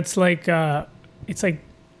like it's like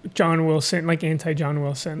John Wilson, like anti John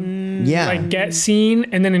Wilson. Yeah. Like get scene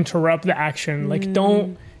and then interrupt the action. Like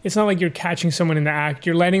don't it's not like you're catching someone in the act.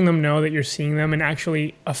 You're letting them know that you're seeing them and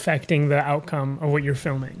actually affecting the outcome of what you're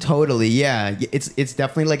filming. Totally, yeah. It's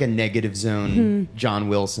definitely like a negative zone John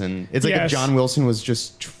Wilson. It's like if John Wilson was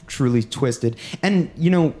just truly twisted. And, you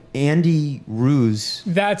know, Andy Ruse.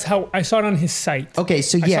 That's how I saw it on his site. Okay,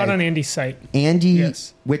 so I saw it on Andy's site. Andy,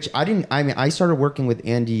 Yes. which I started working with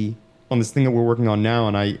Andy on this thing that we're working on now,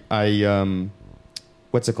 and I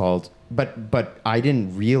what's it called? But I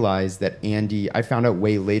didn't realize that I found out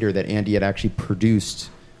way later that Andy had actually produced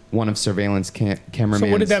one of Surveillance Cameraman's. So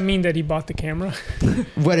what did that mean that he bought the camera?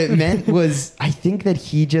 What it meant was, I think that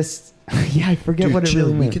he just, I forget what it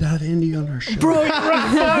really We meant. could have Andy on our show. Bro,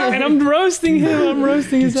 and I'm roasting him. I'm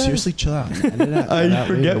roasting Dude, his ass. seriously, chill out. Edit that I out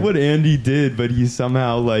forget later. what Andy did, but he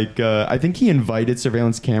somehow I think he invited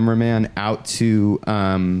Surveillance Cameraman out to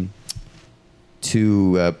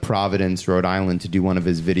Providence, Rhode Island, to do one of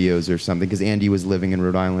his videos or something, because Andy was living in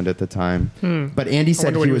Rhode Island at the time. But Andy I said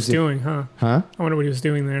wonder what he he was was doing, huh? Huh? I wonder what he was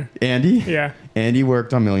doing there. Andy? Yeah. Andy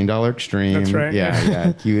worked on $1 Million Extreme. That's right,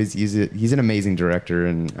 Yeah. He's an amazing director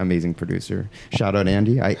and amazing producer. Shout out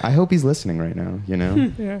Andy. I hope he's listening right now. You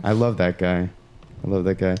know, Yeah. I love that guy.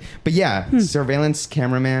 But yeah, Surveillance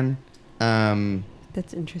Cameraman.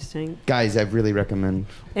 That's interesting. Guys, I really recommend.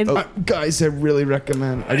 And- I just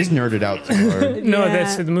nerded out too hard. No, Yeah.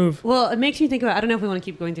 that's the move. Well, it makes me think about. I don't know if we want to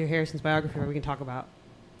keep going through Harrison's biography, or we can talk about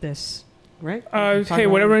this, right? We can talk Hey,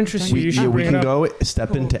 about whatever it. interests you, you should we bring it can up. go step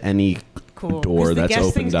Cool. into any Cool. door 'Cause the that's guest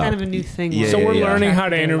opened thing's up. kind of a new thing. Yeah, So we're yeah. learning how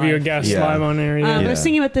to Their interview a life. guest Yeah. live on air. Yeah. I Yeah. was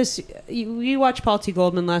thinking about this. You watched Paul T.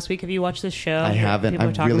 Goldman last week. Have you watched this show? I haven't. People I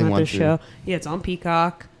are talking really about want this to. show. Yeah, it's on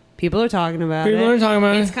Peacock. People are talking about People it. are talking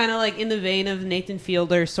about It's it. kind of like in the vein of Nathan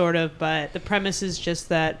Fielder, sort of, but the premise is just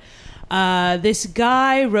that this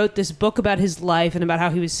guy wrote this book about his life and about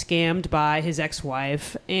how he was scammed by his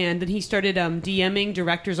ex-wife, and then he started DMing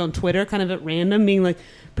directors on Twitter, kind of at random, being like,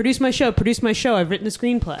 produce my show, I've written the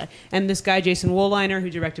screenplay. And this guy, Jason Wolliner, who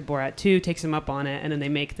directed Borat 2, takes him up on it, and then they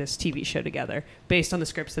make this TV show together based on the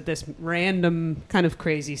scripts that this random, kind of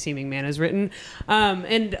crazy seeming man has written.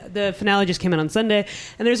 And the finale just came out on Sunday,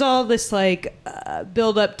 and there's all this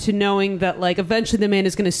build up to knowing that eventually the man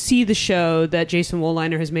is going to see the show that Jason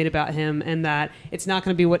Wolliner has made about him, and that it's not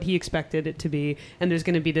going to be what he expected it to be, and there's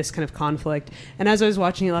going to be this kind of conflict. And as I was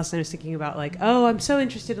watching it last night, I was thinking about I'm so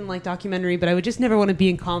interested in documentary, but I would just never want to be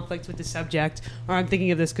in conflict with the subject. Or I'm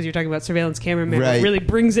thinking of this because you're talking about Surveillance Cameraman. Right. It really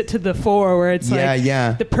brings it to the fore, where it's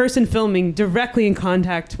Yeah. the person filming directly in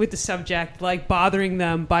contact with the subject, bothering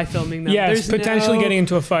them by filming them. Yes, There's potentially no- getting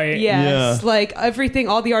into a fight. Yes, everything,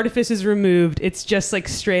 all the artifice is removed. It's just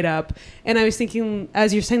straight up. And I was thinking,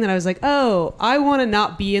 as you're saying that, I was like, oh, I want to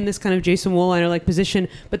not be in this kind of Jason Wolliner position,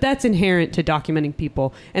 but that's inherent to documenting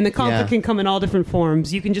people. And the conflict Yeah. can come in all different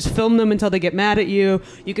forms. You can just film them until they get mad at you.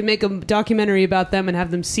 You can make a documentary about them and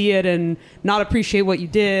have them see it and not appreciate what you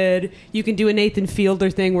did. You can do a Nathan Fielder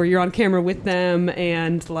thing where you're on camera with them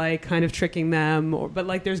and kind of tricking them.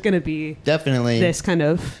 But there's going to be Definitely. this kind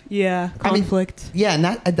of conflict. Yeah, and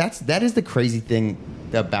that is the crazy thing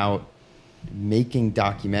about making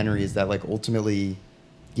documentary, is that ultimately,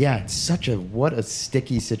 it's what a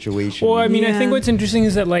sticky situation. Well, I mean, I Yeah. think what's interesting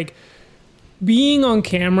is that being on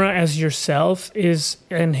camera as yourself is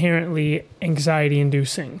inherently anxiety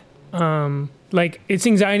inducing. It's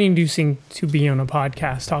anxiety inducing to be on a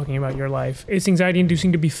podcast talking about your life. It's anxiety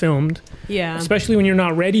inducing to be filmed, Yeah. especially when you're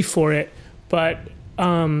not ready for it. But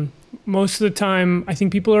most of the time, I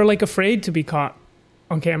think people are afraid to be caught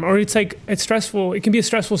on camera, or it's stressful. It can be a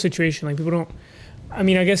stressful situation. People don't. I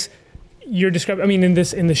mean, I guess you're describing. I mean, in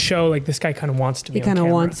the show, this guy kind of wants to be. He on kind of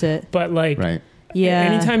camera. wants it. But right. Yeah.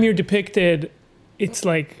 anytime you're depicted, it's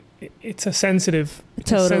it's a sensitive,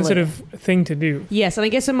 Totally. sensitive thing to do. Yes, and I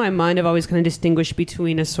guess in my mind I've always kind of distinguished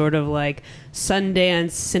between a sort of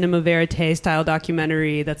Sundance cinema verite style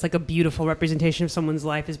documentary that's a beautiful representation of someone's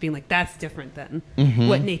life as being that's different than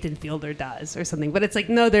what Nathan Fielder does or something. But it's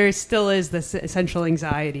no, there still is this essential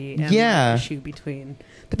anxiety and Yeah. issue between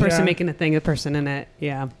the person Yeah. making the thing, the person in it.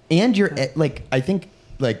 Yeah. And you're I think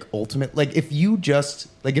ultimate, if you just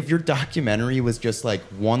if your documentary was just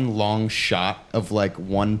one long shot of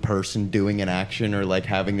one person doing an action or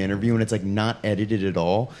having the interview, and it's not edited at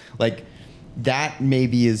all, that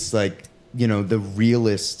maybe is the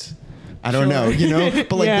realist. I don't know,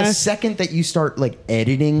 but Yeah. the second that you start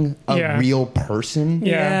editing a Yeah. real person,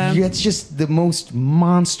 Yeah. it's just the most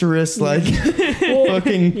monstrous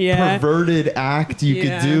fucking Yeah. perverted act you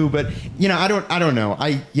Yeah. could do. But I don't know.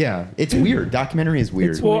 It's weird. Documentary is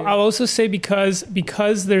weird. Well, I'll also say because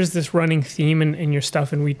there's this running theme in your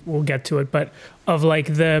stuff, and we'll get to it, but of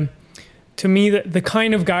to me the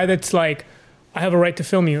kind of guy that's I have a right to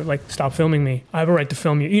film you. Like, stop filming me. I have a right to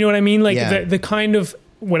film you. You know what I mean? Like Yeah. the kind of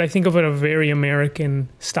what I think of as a very American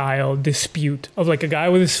style dispute of like a guy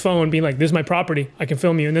with his phone being like, this is my property, I can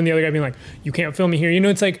film you. And then the other guy being like, you can't film me here. You know,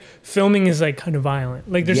 it's like filming is like kind of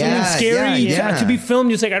violent. Like there's Yeah, something scary yeah. to be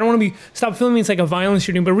filmed. Just like, I don't want to be, stop filming. It's like a violence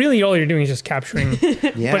you're doing. But really all you're doing is just capturing.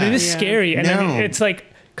 Yeah. But it is Yeah. scary. And I mean, No. it's like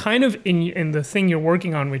kind of in the thing you're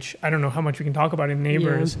working on, which I don't know how much we can talk about in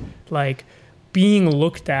Neighbors, like being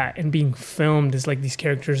looked at and being filmed is like these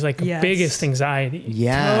characters like Yes. biggest anxiety.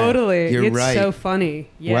 Yeah. Totally. You're It's right. so funny.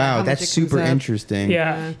 Yeah, how wow, much that's it comes super up. interesting.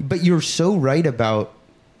 Yeah. But you're so right about,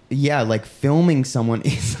 yeah, like filming someone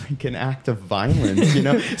is like an act of violence, you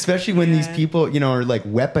know, especially when these Yeah. people, you know, are like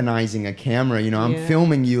weaponizing a camera, you know, I'm Yeah.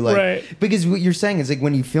 filming you like, Right. because what you're saying is like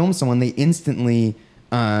when you film someone, they instantly,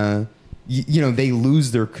 you know, they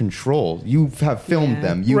lose their control. You have filmed Yeah.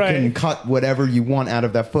 them. You Right. can cut whatever you want out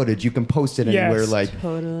of that footage. You can post it anywhere. Yes. Like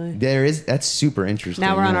Totally. that's super interesting.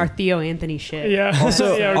 Now we're on yeah. our Theo Anthony shit. Yeah.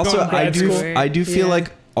 Also, yeah, we're also going grad I do school. I do feel Yeah.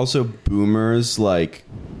 like also boomers like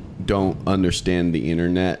don't understand the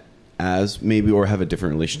internet as maybe or have a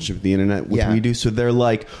different relationship with the internet which Yeah. we do. So they're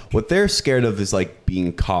like what they're scared of is like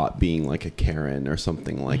being caught being like a Karen or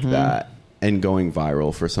something like Mm-hmm. that and going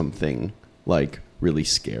viral for something like really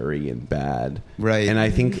scary and bad. Right. And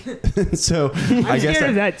I think so I'm I guess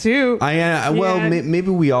scared of that too. well, Yeah.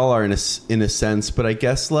 maybe we all are in a sense, but I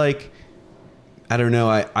guess like I don't know.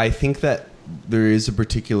 I think that there is a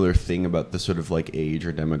particular thing about the sort of like age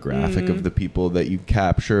or demographic of the people that you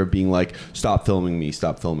capture being like, stop filming me,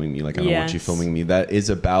 like I don't want you Yes. filming me. That is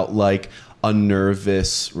about like a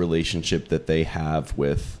nervous relationship that they have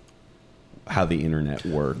with how the internet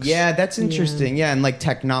works. Yeah, that's interesting. Yeah. And like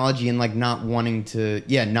technology and like not wanting to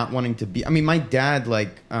be. I mean, my dad I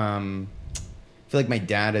feel like my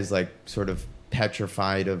dad is like sort of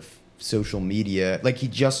petrified of social media. Like he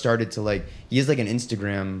just started to like he has like an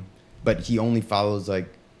Instagram, but he only follows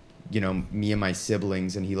like, you know, me and my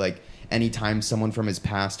siblings, and he like anytime someone from his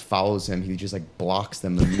past follows him, he just like blocks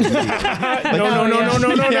them immediately. No.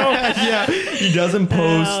 Yeah, he doesn't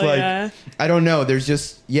post Hell like yeah. I don't know. There's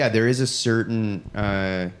just there is a certain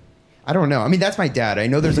I don't know. I mean, that's my dad. I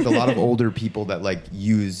know there's like a lot of older people that like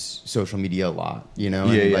use social media a lot, you know.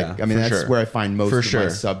 Yeah, and, yeah, like, I mean, for that's sure. where I find most For of my sure.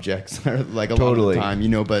 subjects are like a lot of Totally. the time, you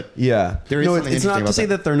know. But Yeah. There is no, something it's not interesting to about say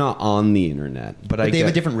that. that they're not on the internet, but I they have a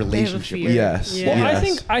get- different They have a relationship. fear. with it. Yes. Yeah. Well,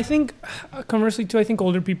 Yes. I think conversely too, I think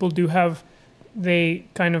older people do have, they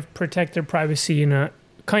kind of protect their privacy in a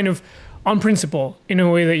kind of on principle in a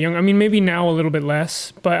way that I mean, maybe now a little bit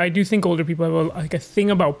less, but I do think older people have a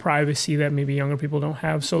thing about privacy that maybe younger people don't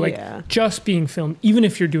have. So like Yeah. just being filmed, even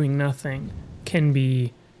if you're doing nothing, can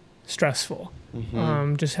be stressful.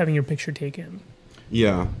 Just having your picture taken.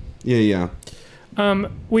 Yeah. Wait,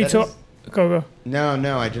 That so is- go. No,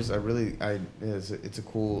 it's a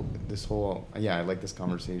cool I like this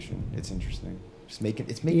conversation. It's interesting. It's making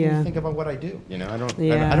Yeah. me think about what I do. You know, I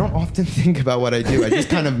Yeah. don't often think about what I do. I just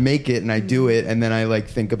kind of make it and I do it, and then I like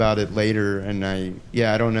think about it later, and I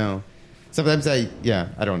don't know. Sometimes I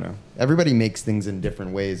don't know. Everybody makes things in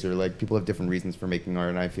different ways, or like people have different reasons for making art,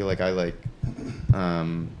 and I feel like I like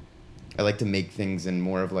to make things in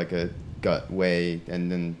more of like a gut way,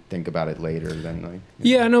 and then think about it later. Than like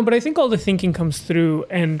Yeah, no, but I think all the thinking comes through,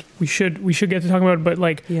 and we should get to talking about it. But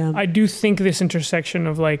like, Yeah. I do think this intersection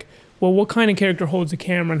of like, well, what kind of character holds a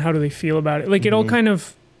camera, and how do they feel about it? Like, it all kind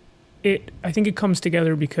of, I think it comes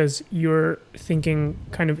together because you're thinking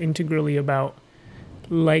kind of integrally about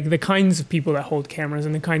like the kinds of people that hold cameras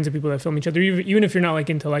and the kinds of people that film each other. Even if you're not like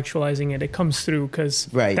intellectualizing it, it comes through because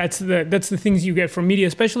Right. that's the things you get from media,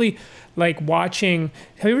 especially like watching.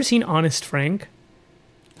 Have you ever seen Honest Frank?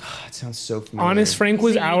 it sounds so familiar. Honest Frank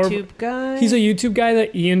was He's a our YouTube guy. He's a YouTube guy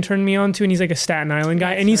that Ian turned me on to, and he's like a Staten Island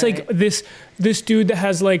guy. And he's like this dude that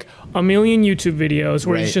has like a million YouTube videos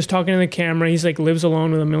where he's Right. just talking to the camera. He's like lives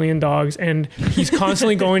alone with a million dogs, and he's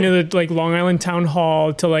constantly going to the like Long Island town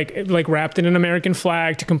hall to like wrapped in an American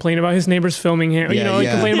flag to complain about his neighbors filming him. Yeah,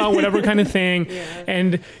 yeah. Complain about whatever kind of thing.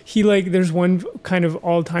 And he like there's one kind of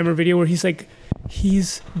all timer video where he's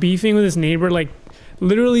beefing with his neighbor like.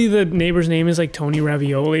 Literally, the neighbor's name is like Tony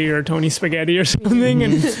Ravioli or Tony Spaghetti or something,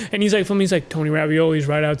 and he's like filming. He's like Tony Ravioli's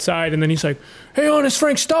right outside, and then he's like, "Hey, Honest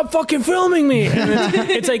Frank, stop fucking filming me!" And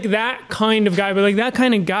it's like that kind of guy, but like that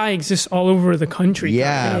kind of guy exists all over the country.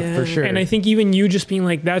 Yeah, Yeah. for sure. And I think even you just being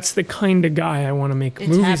like, that's the kind of guy I want to make and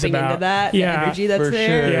movies tapping about. into that the energy that's for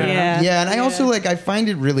there. sure. Yeah. Yeah, and I also like I find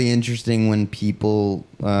it really interesting when people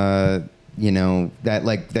you know,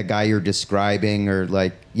 that guy you're describing, or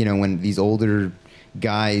like, you know, when these older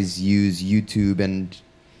guys use YouTube and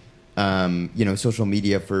you know, social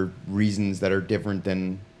media for reasons that are different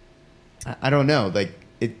than I don't know, like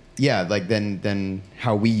it. Yeah, like then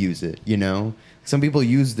how we use it. You know, some people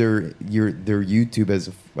use their YouTube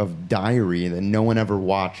as a diary that no one ever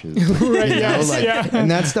watches. Right, You know, yes, like, yeah. and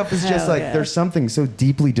that stuff is just Hell like yeah. there's something so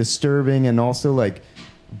deeply disturbing and also like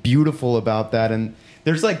beautiful about that. And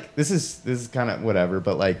there's like this is kind of whatever,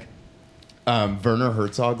 but like Werner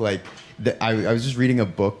Herzog, like I was just reading a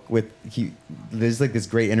book with there's like this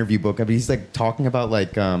great interview book. I mean, he's like talking about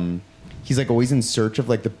like he's like always in search of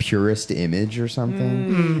like the purest image or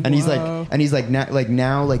something, and he's like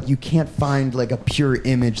now like you can't find like a pure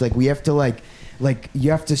image. Like we have to like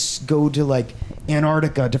you have to go to like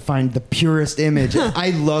Antarctica to find the purest image.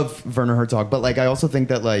 I love Werner Herzog, but like I also think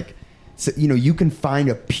that like. So, you know, you can find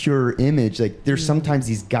a pure image. Like there's sometimes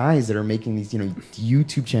these guys that are making these, you know,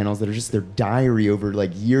 YouTube channels that are just their diary over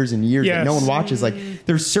like years and years that no one watches. Like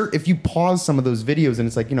there's if you pause some of those videos and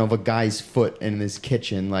it's like, you know, of a guy's foot in his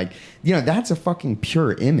kitchen, like, you know, that's a fucking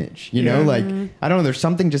pure image, you know, like, I don't know. There's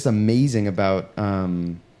something just amazing about,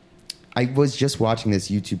 I was just watching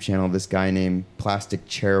this YouTube channel, this guy named Plastic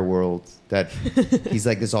Chair World that he's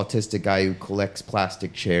like this autistic guy who collects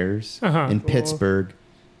plastic chairs in Pittsburgh.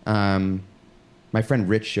 My friend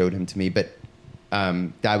Rich showed him to me, but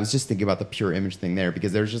I was just thinking about the pure image thing there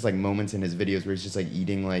because there's just like moments in his videos where he's just like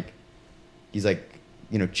eating like he's like,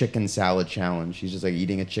 you know, chicken salad challenge. He's just like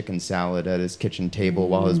eating a chicken salad at his kitchen table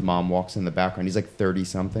while his mom walks in the background. He's like 30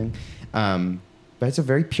 something. But it's a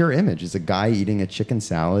very pure image. It's a guy eating a chicken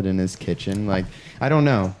salad in his kitchen. Like, I don't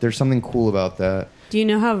know. There's something cool about that. Do you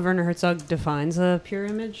know how Werner Herzog defines a pure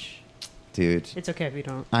image? Dude, It's okay if you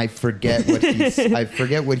don't. I forget what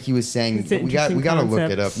he was saying. It's an We got to interesting look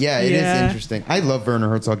it up. concept. Yeah, it is Yeah. interesting. I love Werner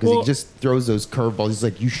Herzog because he just throws those curveballs. He's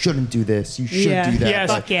like, you shouldn't do this. You should do that. Yes.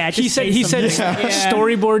 Fuck yeah, He just said say something. Yeah.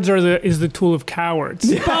 storyboards is the tool of cowards.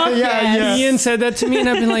 Fuck yes. Ian said that to me, and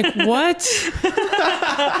I've been like, what?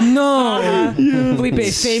 No.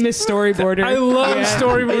 Felipe, famous storyboarder. I love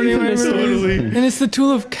storyboarding. Infamous Totally. And it's the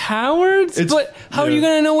tool of cowards. But how are you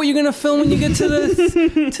gonna know what you're gonna film when you get to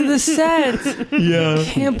the set? Yeah.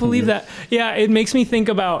 Can't believe that. Yeah, it makes me think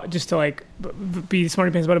about just to like be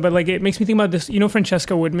smarty pants about it, but like it makes me think about this. You know,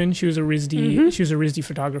 Francesca Woodman. She was a RISD. She was a RISD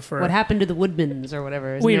photographer. What happened to the Woodmans or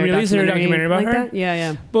whatever? Wait, really? Is there a documentary about her? That? Yeah,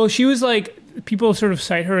 yeah. Well, she was like people sort of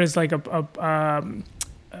cite her as like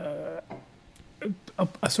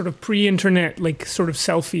a sort of pre-internet like sort of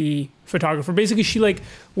selfie photographer. Basically, she like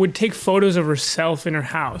would take photos of herself in her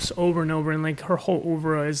house over and over, and like her whole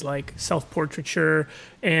oeuvre is like self-portraiture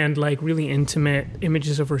and like really intimate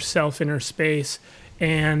images of herself in her space.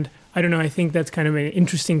 And I don't know, I think that's kind of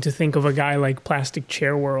interesting to think of a guy like Plastic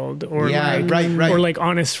Chair World or right. or like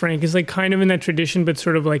Honest Frank is like kind of in that tradition, but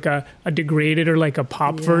sort of like a degraded or like a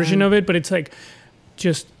pop version of it. But it's like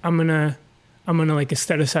just I'm gonna like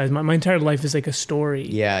aestheticize my entire life is like a story.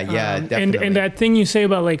 Yeah, definitely. And that thing you say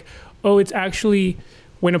about like, oh, it's actually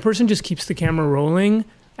when a person just keeps the camera rolling,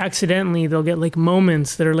 accidentally they'll get like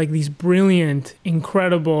moments that are like these brilliant,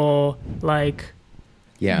 incredible, like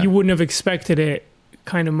you wouldn't have expected it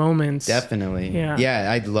kind of moments. Definitely.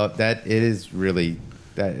 Yeah. I'd love that. It is really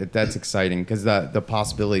that's exciting because the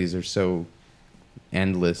possibilities are so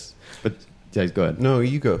endless. But guys, go ahead. No,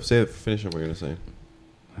 you go. Finish what we're gonna say.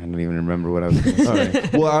 I don't even remember what I was going to say. All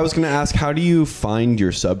right. Well, I was going to ask, how do you find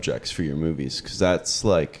your subjects for your movies? Because that's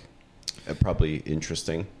like probably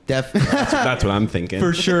interesting. Definitely. That's what I'm thinking.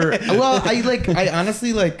 For sure. Well, I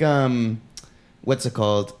honestly like, what's it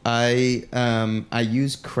called? I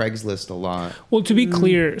use Craigslist a lot. Well, to be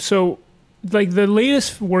clear, so like the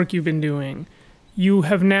latest work you've been doing, you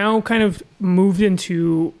have now kind of moved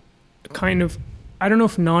into kind of, I don't know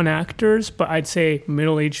if non-actors, but I'd say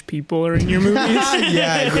middle-aged people are in your movies.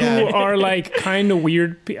 Who are like kind of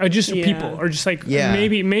weird, people, or just like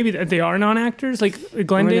maybe they are non-actors, like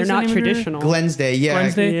Glenn Day. They're not traditional. Glenn's Day, yeah.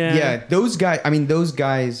 Glenn's Day? Yeah. Those guys. I mean, those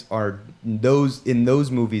guys are those in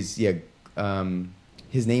those movies. Yeah.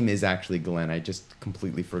 His name is actually Glenn. I just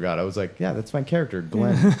completely forgot. I was like, yeah, that's my character,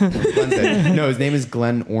 Glenn. Glenn's Day. No, his name is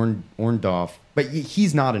Glenn Orndorff, but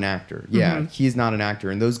he's not an actor. Yeah, he's not an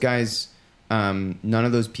actor, and those guys. None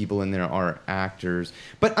of those people in there are actors.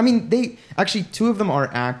 But, I mean, two of them are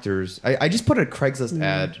actors. I just put a Craigslist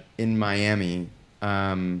ad in Miami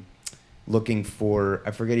looking for,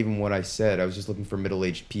 I forget even what I said. I was just looking for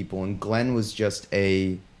middle-aged people. And Glenn was just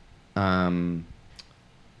he's an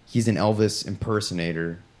Elvis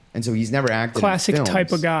impersonator. And so he's never acted Classic in films.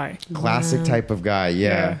 type of guy. Classic type of guy,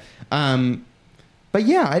 yeah. But,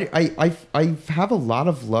 yeah, I have a lot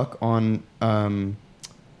of luck on...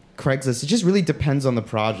 Craigslist. It just really depends on the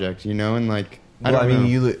project, you know, and like I mean,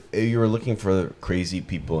 you were looking for crazy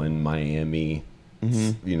people in Miami,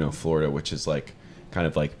 you know, Florida, which is like kind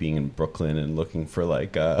of like being in Brooklyn and looking for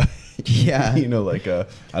like Yeah. you know, like I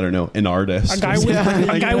don't know, an artist. A guy with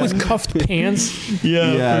a guy with cuffed pants.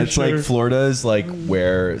 Yeah, for it's sure. like Florida is like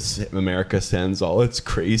where America sends all its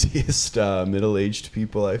craziest middle-aged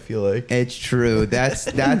people. I feel like It's true. That's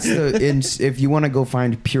if you want to go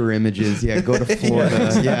find pure images, yeah, go to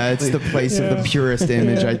Florida. Yeah, it's the place of the purest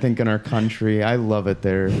image, I think, in our country. I love it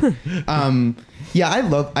there. Yeah,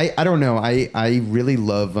 I don't know. I really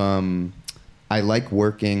love, I like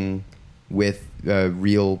working with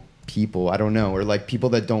real people. I don't know. Or like people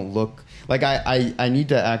that don't look like I need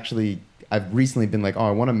to actually, I've recently been like, oh,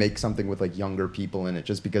 I want to make something with like younger people in it,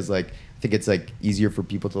 just because like I think it's like easier for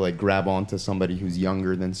people to like grab onto somebody who's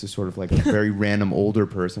younger than to sort of like a very random older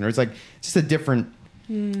person, or it's like just a different.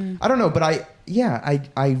 I don't know, but I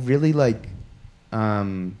really like.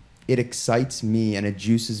 It excites me and it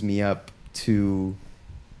juices me up to,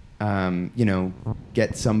 you know,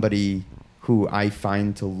 get somebody who I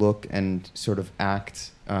find to look and sort of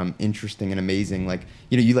act interesting and amazing. Like,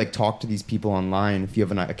 you know, you like talk to these people online if you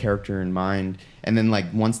have a character in mind, and then like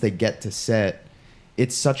once they get to set,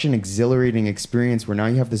 it's such an exhilarating experience where now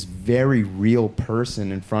you have this very real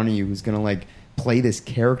person in front of you who's gonna like play this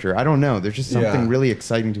character. I don't know. There's just something really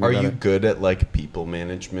exciting to me. Are about you it. good at like people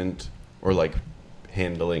management or like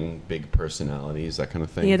handling big personalities, that kind of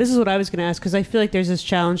thing? Yeah, this is what I was going to ask, because I feel like there's this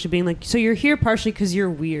challenge to being like, so you're here partially because you're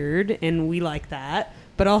weird and we like that,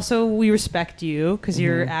 but also we respect you because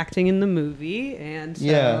you're acting in the movie, and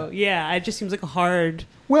so yeah, it just seems like a hard.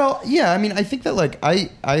 Well, yeah, I mean, I think that like I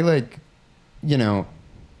like, you know,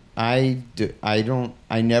 I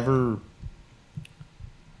never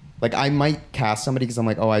like, I might cast somebody because I'm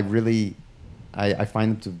like, oh, I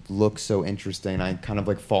find them to look so interesting. I kind of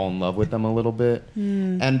like fall in love with them a little bit.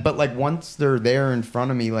 But like once they're there in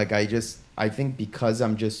front of me, like I think because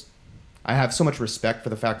I have so much respect for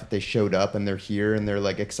the fact that they showed up and they're here and they're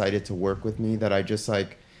like excited to work with me, that I just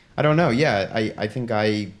like, I don't know. Yeah. I think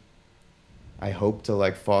I hope to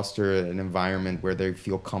like foster an environment where they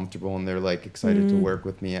feel comfortable and they're like excited to work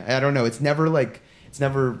with me. I don't know. I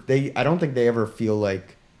don't think they ever feel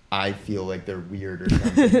like I feel like they're weird or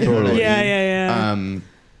something. You know what I mean? Yeah.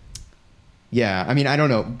 Yeah, I mean, I don't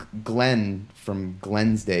know. Glenn from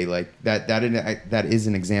Glenn's Day, like that is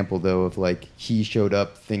an example though of like he showed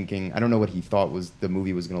up thinking, I don't know what he thought was the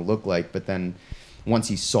movie was going to look like, but then once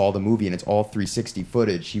he saw the movie and it's all 360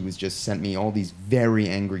 footage, he was just sent me all these very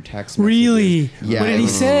angry text messages. Really? Yeah. What did he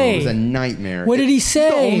say? It was a nightmare. What did he It's say?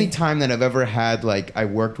 the only time that I've ever had like I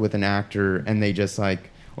worked with an actor and they just like,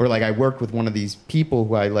 or like I worked with one of these people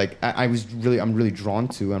who I like. I'm really drawn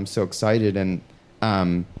to. I'm so excited, and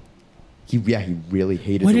he really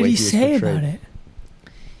hated. What the did way he was say portrayed. about it?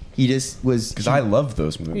 He just was Because I love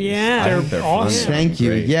those movies. Yeah. I think They're they're awesome. fun. Thank you.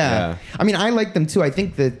 Great. Yeah. I mean, I like them too. I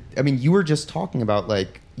think that. I mean, you were just talking about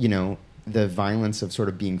like, you know, the violence of sort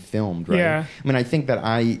of being filmed, right? Yeah. I mean, I think that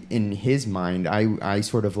in his mind, I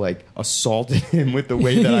sort of like assaulted him with the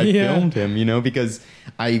way that I Yeah. filmed him, you know, because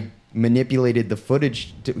I manipulated the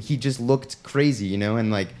footage. He just looked crazy, you know, and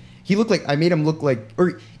like he looked like I made him look like,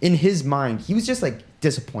 or in his mind, he was just like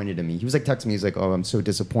disappointed in me. He was like texting me. He's like, "Oh, I'm so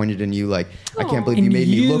disappointed in you. Like, I can't believe you And made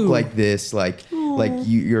me you. look like this. Like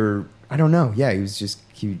you're." I don't know. Yeah, he was just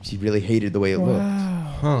he really hated the way it looked.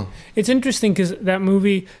 Huh. It's interesting because that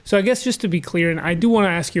movie. So I guess just to be clear, and I do want to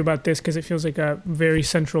ask you about this because it feels like a very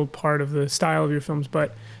central part of the style of your films.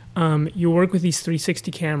 But you work with these 360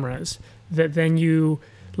 cameras that then you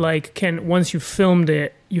like can, once you've filmed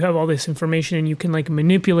it, you have all this information and you can like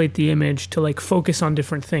manipulate the image to like focus on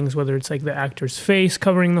different things, whether it's like the actor's face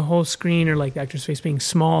covering the whole screen or like the actor's face being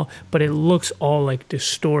small, but it looks all like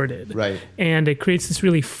distorted. Right. And it creates this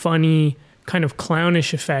really funny kind of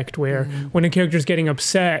clownish effect where when a character's getting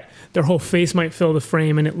upset, their whole face might fill the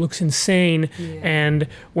frame and it looks insane. And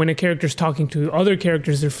when a character's talking to other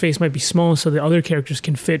characters, their face might be small so the other characters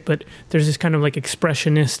can fit, but there's this kind of like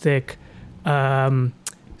expressionistic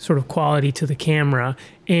sort of quality to the camera.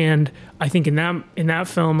 And I think in that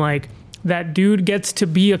film, like that dude gets to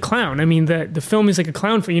be a clown. I mean, the film is like a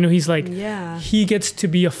clown for, you know, he's like, he gets to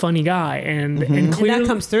be a funny guy, and clearly And that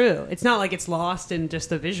comes through. It's not like it's lost in just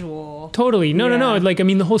the visual. totally. No. Yeah. Like, I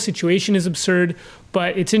mean, the whole situation is absurd,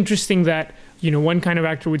 but it's interesting that, you know, one kind of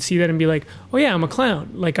actor would see that and be like, oh yeah, I'm a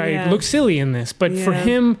clown. Like I look silly in this. But for Yeah.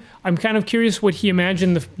 him, I'm kind of curious what he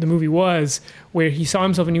imagined the movie was, where he saw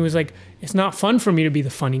himself and he was like, it's not fun for me to be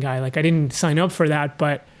the funny guy. Like I didn't sign up for that,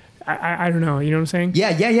 but I don't know. You know what I'm saying?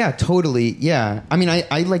 Yeah, totally. Yeah. I mean, I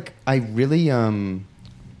really,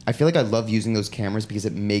 I feel like I love using those cameras because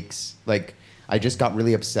it makes like, I just got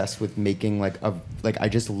really obsessed with making like I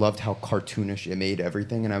just loved how cartoonish it made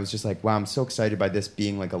everything, and I was just like, wow, I'm so excited by this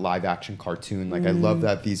being like a live action cartoon. Like I love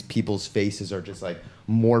that these people's faces are just like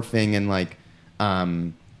morphing and like,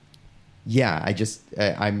 yeah,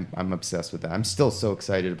 I'm obsessed with that. I'm still so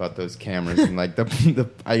excited about those cameras and like I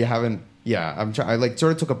like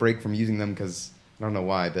sort of took a break from using them because I don't know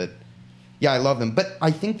why, but yeah, I love them. But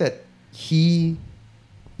I think that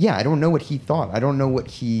I don't know what he thought.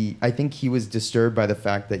 I think he was disturbed by the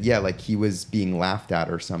fact that, like he was being laughed at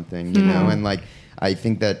or something, you know? And like, I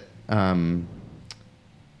think that,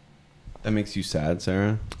 That makes you sad,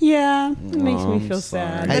 Sarah? Yeah, it makes me I'm feel sorry.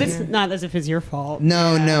 sad. But it's not as if it's your fault.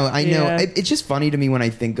 No, I know. Yeah. It's just funny to me when I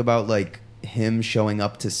think about like him showing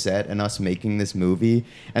up to set and us making this movie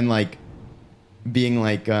and like being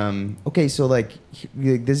like, okay, so like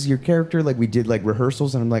this is your character. Like we did like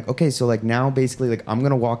rehearsals and I'm like, okay, so like now basically like I'm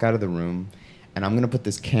going to walk out of the room and I'm going to put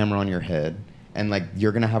this camera on your head and like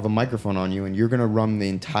you're going to have a microphone on you and you're going to run the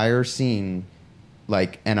entire scene.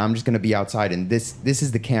 Like, and I'm just going to be outside and this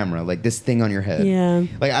is the camera, like this thing on your head. Yeah.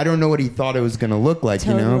 Like, I don't know what he thought it was going to look like,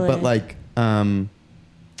 you know, but like, I mean,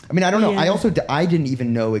 I don't know. Yeah. I didn't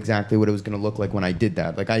even know exactly what it was going to look like when I did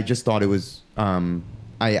that. Like, I just thought it was, I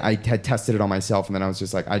had tested it on myself and then I was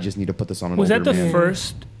just like, I just need to put this on an Was that older the man.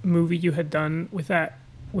 first movie you had done with that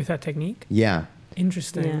technique? Yeah.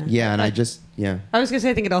 Interesting. Yeah. Yeah. And I just, I was gonna say,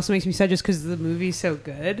 I think it also makes me sad just because the movie's so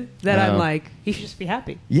good that I'm like, he should just be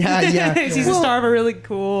happy. Yeah. 'Cause he's a star of a really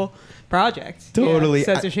cool project. Totally. Yeah,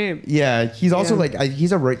 so it's a shame. Yeah. He's also Yeah. like,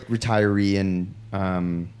 he's a retiree in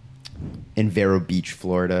Vero Beach,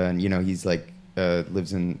 Florida. And, you know, he's like,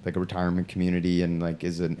 lives in like a retirement community and like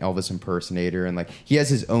is an Elvis impersonator. And like, he has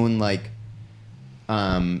his own like,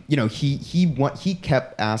 you know, he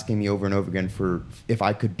kept asking me over and over again for if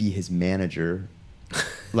I could be his manager,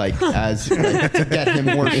 like as like, to get him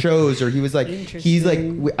more shows. Or he was like, he's like,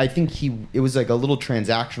 I think it was like a little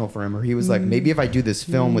transactional for him. Or he was like, maybe if I do this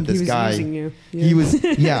film with He this was guy, using you. Yeah. he was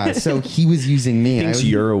so he was using me. And I Thinks was,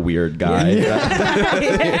 you're a weird guy.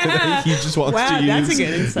 Yeah. He just wants Wow, to use. that's a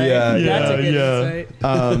good insight. Yeah, That's a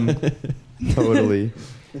good insight. Totally.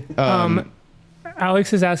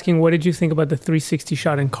 Alex is asking, what did you think about the 360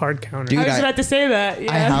 shot and card counter? Dude, I was about to say that.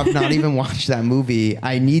 Yeah. I have not even watched that movie.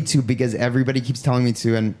 I need to because everybody keeps telling me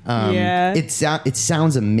to, and it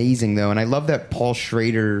sounds amazing though, and I love that Paul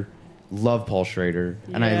Schrader. Love Paul Schrader,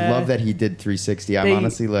 and I Yeah. love that he did 360. I'm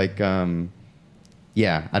honestly like,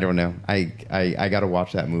 yeah, I don't know. I got to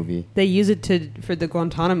watch that movie. They use it for the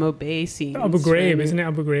Guantanamo Bay scene. Abu Ghraib, isn't it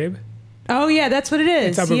Abu Ghraib? Oh yeah, that's what it is.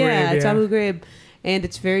 It's Abu Ghraib, it's yeah. Abu Ghraib, and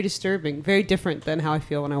it's very disturbing, very different than how I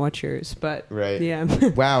feel when I watch yours. But Right. yeah,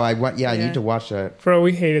 Wow, I Yeah. need to watch that. Bro,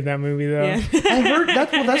 we hated that movie though. yeah. I heard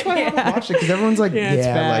that's why I haven't watched it because everyone's like, Yeah, it's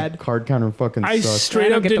bad. like card counter fucking I sucks. straight I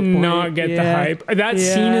don't up get did the point. not get the Yeah. hype. That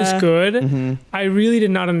Yeah. scene is good. Mm-hmm. I really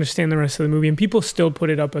did not understand the rest of the movie, and people still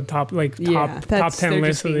put it up on top Yeah, top that's- 10 they're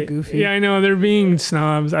lists. just being goofy. Yeah, I know they're being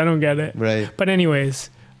snobs. I don't get it. Right. But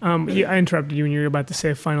anyways, I interrupted you when you were about to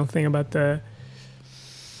say a final thing about the.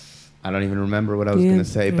 I don't even remember what I was Yeah. going to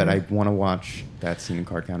say, but Yeah. I want to watch that scene in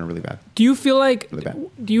Card Counter really bad. Do you feel like Really bad.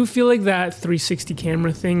 that 360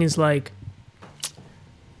 camera thing is like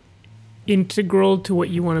integral to what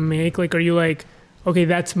you want to make? Like, are you like, okay,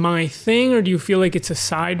 that's my thing, or do you feel like it's a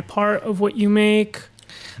side part of what you make?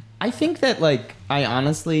 I think that like I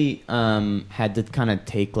honestly had to kind of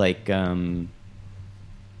take like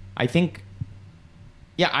I think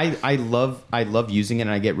I love using it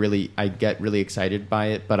and I get really excited by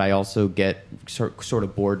it, but I also get sort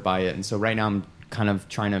of bored by it. And so right now I'm kind of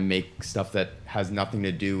trying to make stuff that has nothing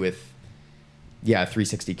to do with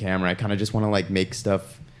 360 camera. I kind of just want to like make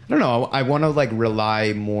stuff. I don't know. I want to like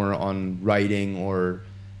rely more on writing or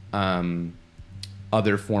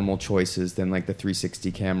other formal choices than like the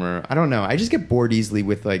 360 camera. I don't know. I just get bored easily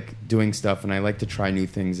with like doing stuff, and I like to try new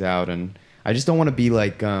things out. And I just don't want to be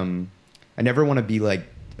like I never want to be like,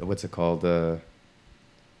 what's it called? You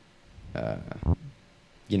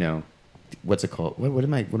know, what's it called? What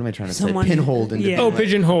am I trying to Someone- say? Pinholed into Yeah. Oh,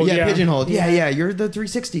 pigeonhole. yeah, Yeah, pigeonholed. Yeah, Yeah. you're the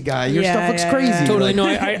 360 guy. Your Yeah, stuff looks yeah, crazy. yeah. Totally.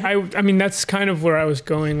 Like, No, I mean that's kind of where I was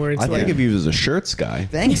going. Where it's I like, think of you as a shirts guy.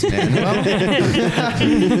 Thanks, man. Well,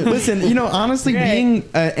 listen, you know, honestly, Right. being,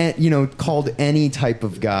 you know, called any type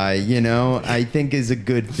of guy, you know, I think is a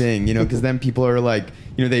good thing, you know, because then people are like,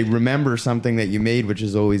 you know, they remember something that you made, which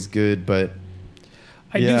is always good. But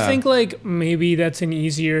I do Yeah. think like maybe that's an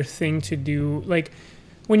easier thing to do. Like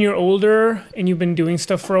when you're older and you've been doing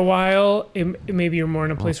stuff for a while, maybe you're more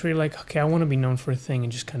in a place where you're like, okay, I want to be known for a thing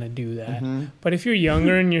and just kind of do that. But if you're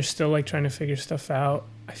younger and you're still like trying to figure stuff out,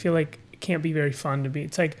 I feel like it can't be very fun to be.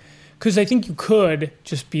 It's like, because I think you could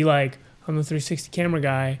just be like, I'm I'm the 360 camera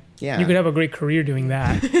guy. Yeah. You could have a great career doing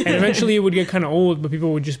that. And eventually it would get kind of old, but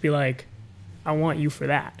people would just be like, I want you for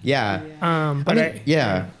that. Yeah. But I mean,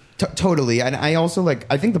 yeah. Totally. And I also like,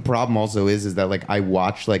 I think the problem also is that like I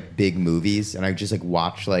watch like big movies and I just like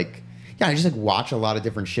watch like, yeah, I just like watch a lot of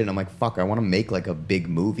different shit and I'm like, fuck, I want to make like a big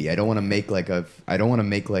movie. I don't want to make like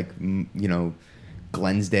you know,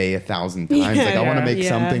 Glenn's Day 1,000 times. Yeah, like I want to make yeah.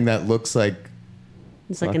 something that looks like,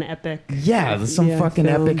 It's like an epic. yeah, there's some fucking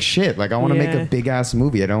film. epic shit. Like I want to make Yeah. a big ass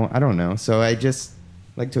movie. I don't know. So I just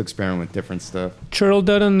like to experiment with different stuff. Churl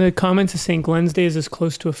Dudd in the comments is saying Glenn's Day is as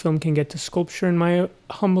close to a film can get to sculpture, in my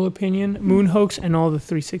humble opinion. Moon Hoax and all the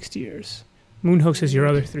 360 years. Moon Hoax is your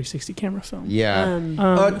other 360 camera film.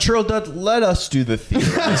 Yeah. Churl Dudd, let us do the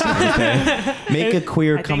theorizing, okay? Make a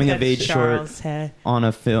queer I think coming of that's age short Charles' head. on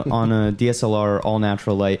a on a DSLR all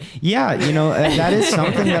natural light. Yeah, you know, that is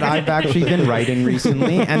something that I've actually been writing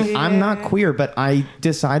recently, and I'm not queer, but I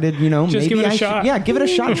decided, you know, Just maybe give it a I shot. should, yeah, give it a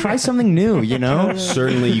shot, try something new, you know.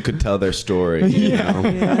 Certainly you could tell their story. You know?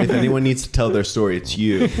 If anyone needs to tell their story, it's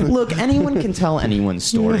you. Look, anyone can tell anyone's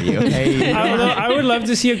story, okay? I would love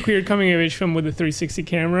to see a queer coming of age film with a 360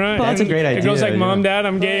 camera. Well, that's a and great It goes idea, like, Mom, Dad,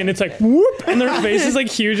 I'm gay, and it's like, whoop, and their face is like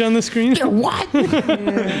huge on the screen.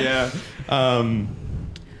 Yeah.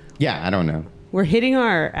 Yeah, I don't know. We're hitting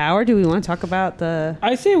our hour. Do we want to talk about the?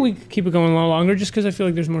 I say we keep it going a little longer just because I feel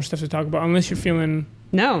like there's more stuff to talk about, unless you're feeling...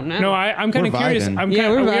 No. No, I'm kind of We're curious. vibing. I'm Yeah,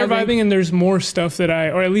 kind of, we're we are vibing. vibing, and there's more stuff that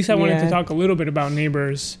or at least I wanted Yeah. to talk a little bit about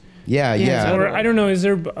Neighbors. Yeah, yeah. Or I don't know, is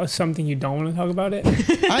there something you don't want to talk about it?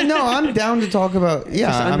 I know. I'm down to talk about.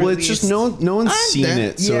 Yeah, I'm, Well, it's just no one's seen that-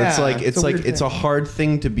 it, so yeah, it's like it's a weird it's a thing. hard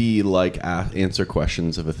thing to be like answer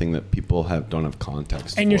questions of a thing that people don't have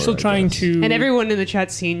context. And you're for, still I trying guess. to... And everyone in the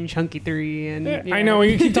chat's seen Chunky 3. And I know,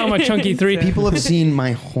 you keep talking about Chunky 3. people have seen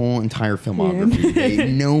my whole entire filmography.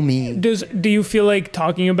 They know me. Do you feel like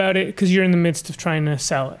talking about it because you're in the midst of trying to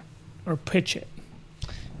sell it or pitch it?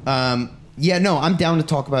 Yeah, no, I'm down to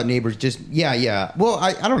talk about Neighbors. Just yeah. Well,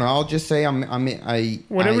 I don't know. I'll just say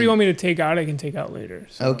Whatever you want me to take out, I can take out later.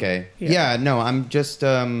 So. Okay. Yeah. Yeah. No, I'm just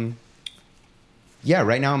right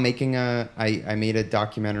now I'm making I made a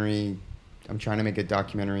documentary. I'm trying to make a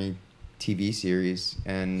documentary TV series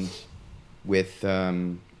and with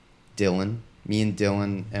Dylan, me and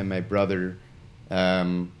Dylan and my brother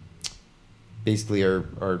basically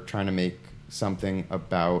are trying to make something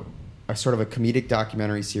about a sort of a comedic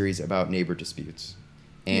documentary series about neighbor disputes.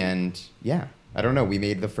 And yeah, I don't know. We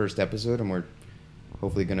made the first episode and we're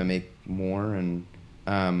hopefully going to make more. And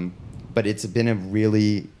but it's been a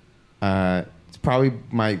really it's probably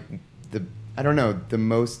the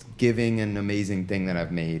most giving and amazing thing that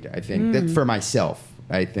I've made. I think that for myself,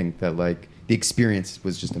 I think that like the experience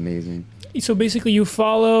was just amazing. So basically, you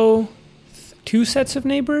follow two sets of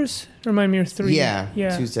neighbors. Remind me, or three? Yeah,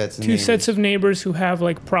 two sets of two sets of neighbors who have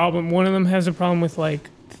like problem. One of them has a problem with like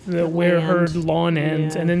the where her land. lawn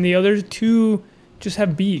ends, Yeah. and then the other two just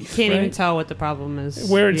have beef. Can't even right? tell what the problem is.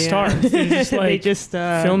 Where it starts. They're just like they just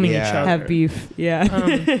filming Yeah. each other. have beef.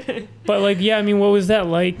 Yeah. But like, yeah, I mean, what was that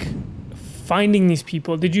like? Finding these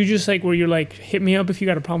people, did you just like where you're like, hit me up if you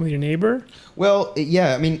got a problem with your neighbor? Well,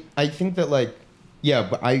 yeah, I mean, I think that like, yeah,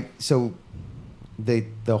 but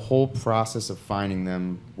the whole process of finding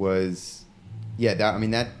them was, yeah,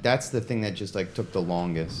 that's the thing that just like took the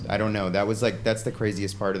longest. I don't know. That's the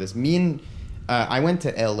craziest part of this. I went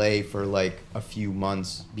to LA for like a few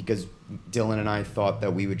months because Dylan and I thought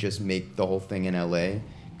that we would just make the whole thing in LA.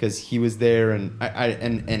 Because he was there and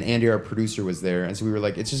and Andy, our producer, was there, and so we were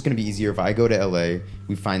like, it's just going to be easier if I go to LA.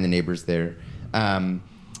 We find the neighbors there,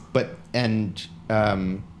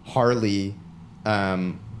 Harley,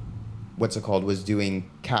 was doing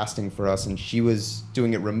casting for us, and she was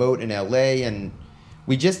doing it remote in LA, and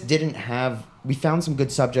we just didn't have. We found some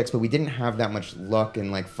good subjects, but we didn't have that much luck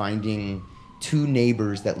in like finding two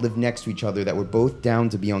neighbors that lived next to each other that were both down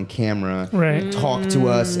to be on camera, Right. talk to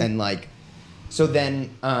us, and like. So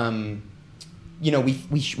then,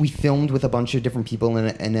 we filmed with a bunch of different people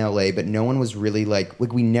in LA, but no one was really like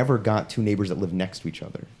we never got two neighbors that lived next to each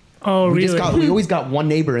other. Oh, We really? we always got one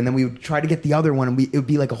neighbor, and then we would try to get the other one, and it would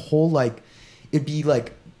be like a whole it'd be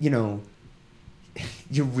like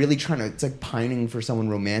you're really trying to. It's like pining for someone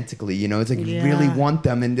romantically, It's like you really want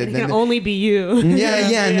them, and It then can only be you.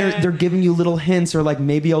 yeah, and they're giving you little hints, or like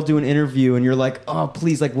maybe I'll do an interview, and you're like, oh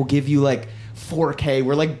please, like we'll give you like 4K.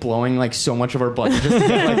 We're like blowing like so much of our budget just to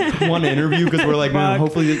get like one interview because we're like, man,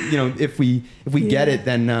 hopefully, if we get it,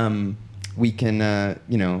 then we can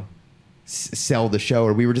sell the show.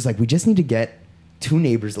 Or we were just like, we just need to get two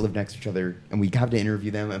neighbors that live next to each other, and we have to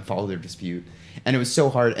interview them and follow their dispute. And it was so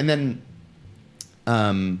hard. And then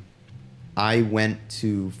I went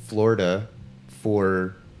to Florida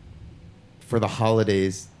for the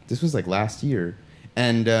holidays. This was like last year,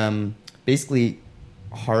 and basically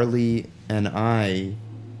Harley and I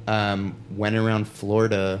went around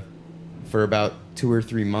Florida for about 2 or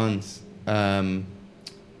 3 months,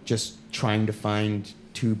 just trying to find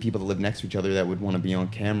two people that live next to each other that would want to be on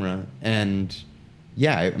camera. And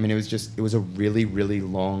yeah, I mean, it was a really, really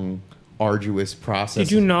long, arduous process.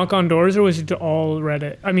 Did you knock on doors, or was it all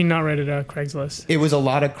Reddit? I mean, not Reddit, Craigslist. It was a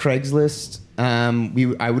lot of Craigslist.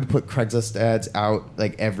 I would put Craigslist ads out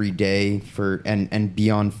like every day for and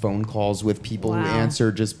be on phone calls with people who Wow.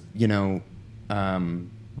 answer, just, you know,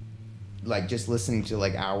 like just listening to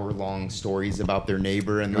like hour-long stories about their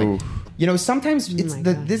neighbor. And like, you know, sometimes it's my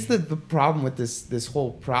God. this is the problem with this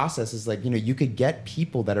whole process is like, you know, you could get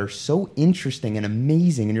people that are so interesting and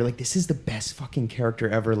amazing, and you're like, this is the best fucking character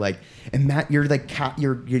ever. Like, and Matt, you're like,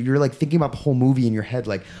 you're like thinking about the whole movie in your head,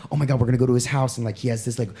 like, oh my God, we're gonna go to his house, and like he has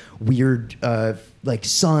this like weird like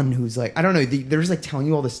son who's like, I don't know, they're just like telling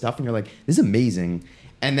you all this stuff, and you're like, this is amazing.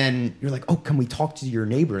 And then you're like, oh, can we talk to your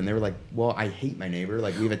neighbor? And they were like, well, I hate my neighbor.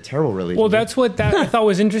 Like, we have a terrible relationship. Well, that's what that I thought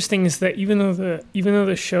was interesting, is that even though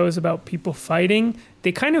the show is about people fighting,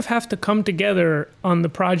 they kind of have to come together on the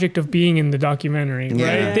project of being in the documentary, right?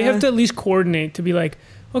 Yeah. They have to at least coordinate to be like,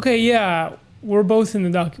 okay, yeah, we're both in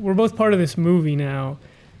the we're both part of this movie now,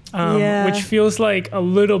 which feels like a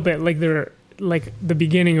little bit like they're like the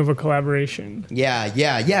beginning of a collaboration. Yeah,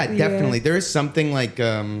 definitely. There is something like,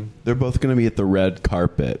 They're both going to be at the red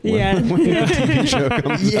carpet when, Yeah. when the TV show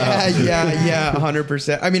comes out. yeah,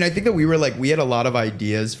 100%. I mean, I think that we had a lot of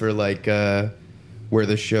ideas for like where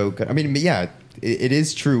the show could. I mean, yeah, it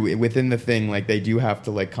is true within the thing. Like, they do have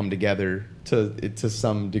to like come together to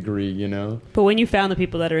some degree, you know. But when you found the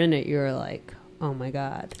people that are in it, you were like, oh my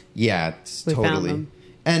God. Yeah, it's We found totally. them.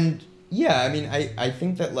 And yeah, I mean, I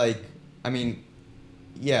think that like, I mean,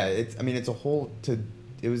 yeah, it's a whole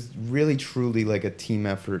it was really truly like a team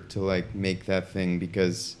effort to like make that thing,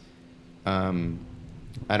 because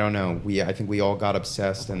I don't know, I think we all got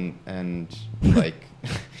obsessed and like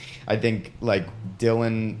I think like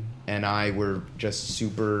Dylan and I were just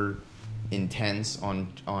super intense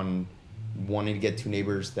on wanting to get two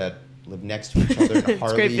neighbors that live next to each other. And It's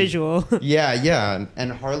Harley, great visual. yeah,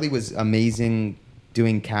 and Harley was amazing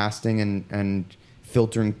doing casting and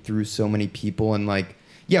filtering through so many people. And like,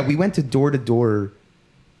 yeah, we went to door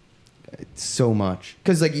so much,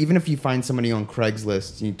 because like, even if you find somebody on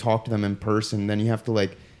Craigslist and you talk to them in person, then you have to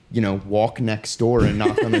like, you know, walk next door and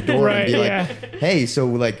knock on the door Right, and be like, yeah. hey, so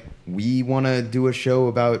like, we want to do a show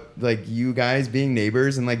about like you guys being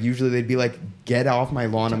neighbors. And like, usually they'd be like, get off my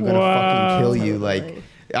lawn, I'm gonna Wow. fucking kill you. Totally. Like,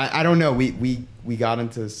 I don't know, we got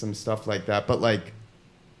into some stuff like that, but like,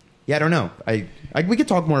 yeah, I don't know. We could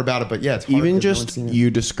talk more about it, but yeah, it's hard. Even 'cause no one's just seen it.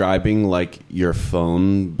 you describing like your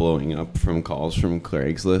phone blowing up from calls from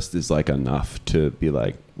Craigslist is like enough to be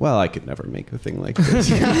like, well, I could never make a thing like this.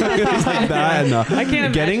 It's like that enough. I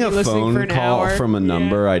can't Getting imagine a listening for phone an call hour. from a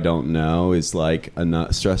number Yeah. I don't know is like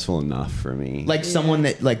enough stressful enough for me. Like someone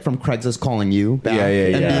that like from Craigslist calling you back Yeah,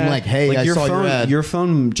 and yeah. being like, hey, like I your saw phone, your ad. your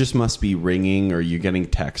phone just must be ringing, or you're getting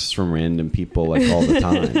texts from random people like all the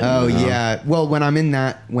time. Oh you know? yeah. Well, when I'm in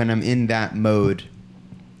that mode,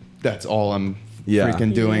 that's all I'm Yeah.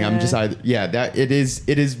 freaking doing. I'm Yeah. just that it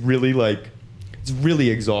is really like, it's really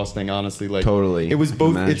exhausting, honestly. Like, Totally. it was I can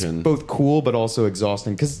both. It's imagine. both cool but also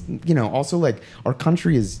exhausting, because you know, also like our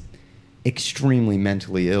country is extremely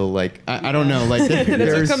mentally ill. Like I don't know, like That's what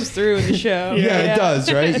there's comes through in the show. yeah, it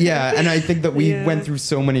does, right? Yeah, and I think that we Yeah. went through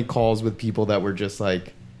so many calls with people that were just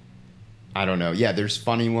like, I don't know. Yeah, there's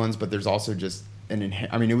funny ones, but there's also just I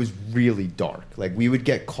mean, it was really dark. Like, we would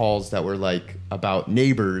get calls that were like about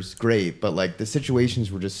neighbors, great, but like the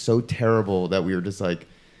situations were just so terrible that we were just like,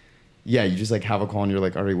 yeah, you just like have a call and you're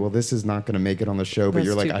like, all right, well, this is not going to make it on the show, but That's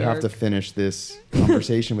you're like, too I have to dark. finish this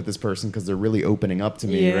conversation with this person because they're really opening up to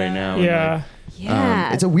me Yeah. right now. And, Yeah. like,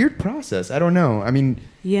 Yeah. it's a weird process. I don't know. I mean,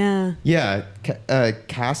 Yeah. yeah,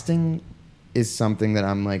 casting is something that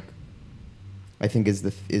I'm like, I think is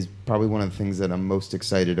probably one of the things that I'm most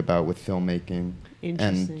excited about with filmmaking.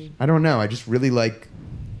 Interesting. And I don't know, I just really like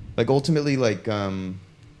ultimately like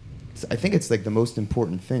I think it's like the most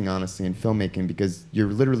important thing, honestly, in filmmaking, because you're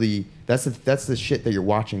literally that's the shit that you're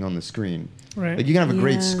watching on the screen. Right. Like, you can have a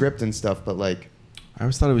great Yeah. script and stuff, but like, I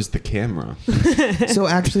always thought it was the camera. So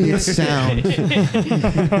actually, it's sound.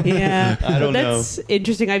 Yeah, I don't That's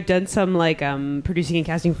interesting. I've done some like producing and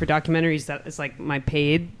casting for documentaries. That is like my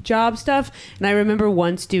paid job stuff. And I remember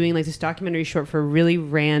once doing like this documentary short for a really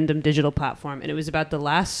random digital platform, and it was about the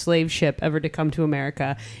last slave ship ever to come to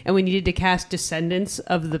America, and we needed to cast descendants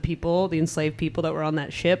of the people, the enslaved people that were on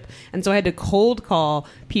that ship. And so I had to cold call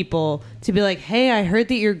people to be like, "Hey, I heard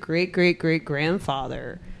that your great great great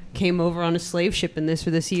grandfather came over on a slave ship in this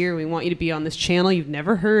for this year. We want you to be on this channel you've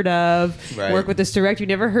never heard of. Right. Work with this director you've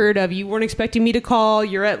never heard of. You weren't expecting me to call.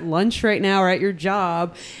 You're at lunch right now or at your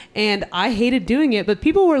job." And I hated doing it, but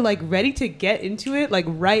people were like ready to get into it like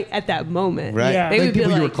right at that moment. Right. Yeah. They Like would be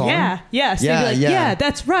people you were like, calling? "Yeah, yes." Yeah, They'd be like, yeah. "Yeah,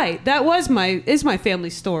 that's right. That was my family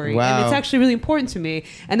story, Wow. and it's actually really important to me."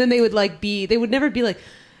 And then they would they would never be like,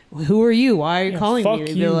 "Who are you? Why are you Yeah, calling fuck me?"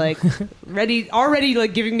 They'd you. be like, already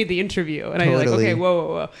like giving me the interview, and I'm like, Totally. "Okay,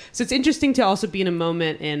 whoa." So it's interesting to also be in a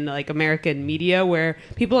moment in like American media where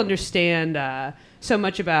people understand so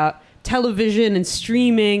much about television and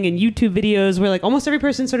streaming and YouTube videos, where like almost every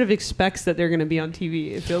person sort of expects that they're going to be on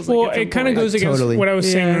TV. It feels Well, like it kind of goes against Totally. what I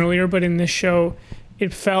was saying Yeah. earlier, but in this show,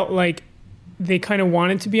 it felt like they kind of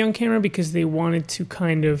wanted to be on camera because they wanted to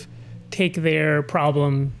kind of take their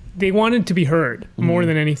problem. They wanted to be heard more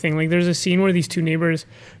than anything. Like there's a scene where these two neighbors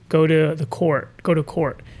go to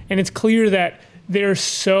court, and it's clear that their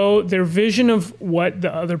vision of what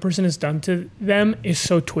the other person has done to them is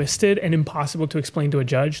so twisted and impossible to explain to a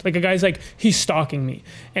judge. Like a guy's like, he's stalking me.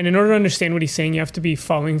 And in order to understand what he's saying, you have to be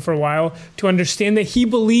following for a while to understand that he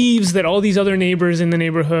believes that all these other neighbors in the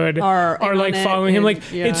neighborhood Are in like on it following him. and-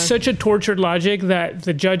 Like yeah. it's such a tortured logic that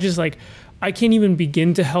the judge is like, I can't even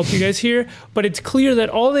begin to help you guys here, but it's clear that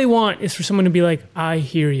all they want is for someone to be like, I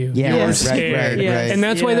hear you. Yeah, You're right, scared. right, Yes. right. And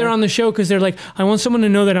that's why Yeah. they're on the show, because they're like, I want someone to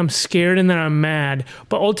know that I'm scared and that I'm mad.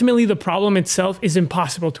 But ultimately, the problem itself is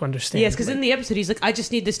impossible to understand. Yes, because in the episode he's like, "I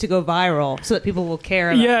just need this to go viral so that people will care."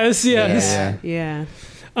 About Yes, yes. Yeah. Yeah.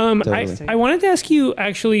 Totally. I wanted to ask you,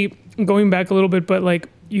 actually, going back a little bit, but like,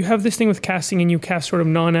 you have this thing with casting, and you cast sort of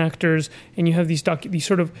non-actors, and you have these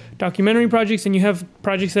sort of documentary projects, and you have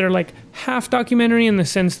projects that are like half documentary in the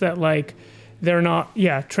sense that like they're not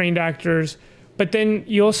trained actors, but then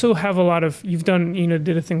you also have a lot of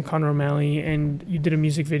did a thing with Conor O'Malley, and you did a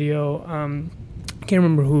music video. I can't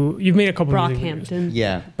remember who you've made a couple of music videos. Brockhampton.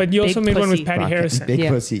 Yeah. But you also Big made one Pussy. with Patty Harrison. Big Yeah.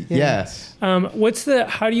 pussy. Yeah. Yeah.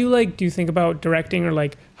 How do you think about directing, or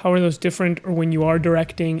like how are those different, or when you are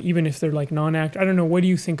directing, even if they're like non-act? I don't know. What do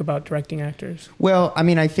you think about directing actors? Well, I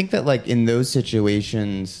mean, I think that like in those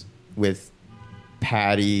situations with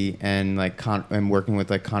Patty and like and working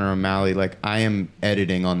with like Conor O'Malley, like I am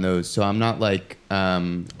editing on those, so I'm not like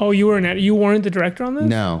Oh, you weren't the director on this?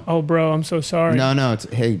 No. Oh, bro, I'm so sorry. no.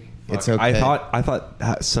 It's okay. I thought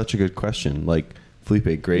that's such a good question. Like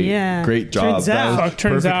Felipe, great job. Turns out. Fuck,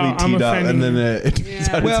 turns perfectly out I'm teed up, offending and then it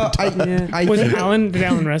Yeah. Well, Yeah. I Was think it Alan? Did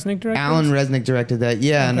Alan Resnick direct? Alan this? Resnick directed that.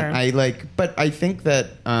 Yeah, and Okay. but I think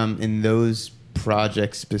that in those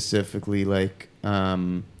projects specifically, like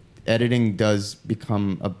editing does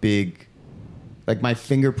become a big. Like my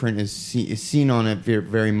fingerprint is seen on it very,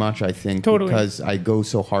 very much. I think Totally. because I go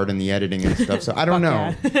so hard in the editing and stuff. So I don't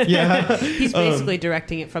know. Yeah, He's basically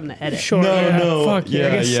directing it from the edit. Sure. No, yeah. no. Fuck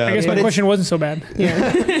yeah. Yeah, yeah. I guess But my it's- question wasn't so bad.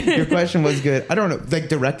 your question was good. I don't know, like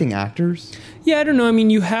directing actors. Yeah, I don't know. I mean,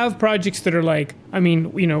 you have projects that are like,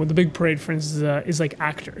 the Big Parade, for instance, is like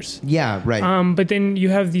actors. Yeah, right. But then you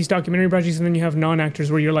have these documentary projects, and then you have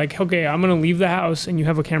non-actors where you're like, okay, I'm going to leave the house, and you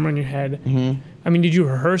have a camera on your head. Mm-hmm. I mean, did you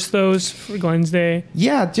rehearse those for Glenn's Day?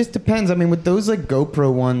 Yeah, it just depends. I mean, with those like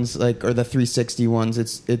GoPro ones, like or the 360 ones,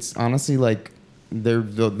 it's honestly like they're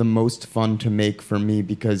the most fun to make for me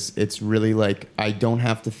because it's really like I don't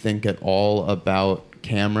have to think at all about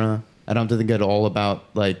camera. I don't have to think at all about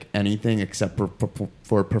like anything except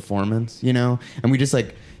for performance, and we just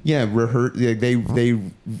like rehearse. They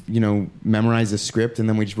memorize a script and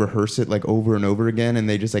then we just rehearse it like over and over again, and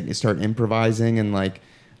they just like start improvising and like.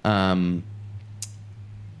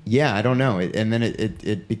 Yeah, I don't know. And then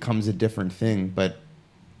it becomes a different thing. But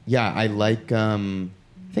yeah, I like. I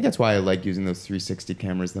think that's why I like using those 360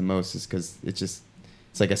 cameras the most, is because it's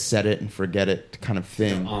like a set it and forget it kind of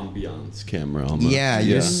thing. ambiance camera. Almost. Yeah,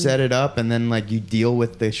 you just set it up and then like you deal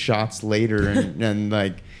with the shots later and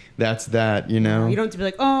like that's that. You don't have to be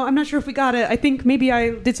like, oh, I'm not sure if we got it. I think maybe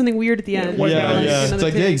I did something weird at the end. It's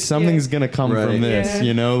like, hey, something's gonna come Right. from this.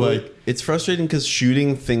 Yeah. Like It's frustrating because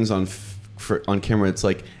shooting things on camera, it's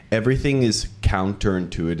like everything is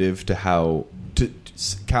counterintuitive to how to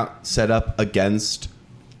set up against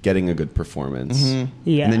getting a good performance. Mm-hmm.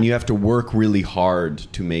 Yeah. And then you have to work really hard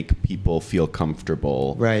to make people feel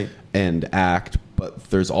comfortable. Right. And act.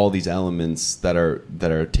 but there's all these elements that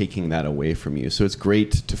are taking that away from you. So it's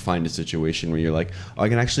great to find a situation where you're like, oh, I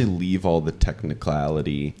can actually leave all the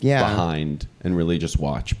technicality behind and really just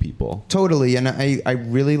watch people. Totally. And I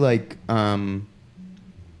really like,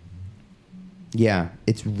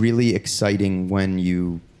 it's really exciting when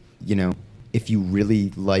you know, if you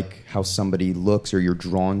really like how somebody looks, or you're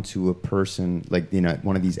drawn to a person, like, you know,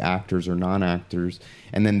 one of these actors or non-actors,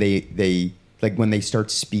 and then they like when they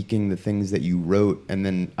start speaking the things that you wrote, and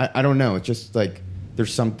then I don't know, it's just like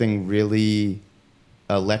there's something really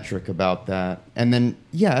electric about that. And then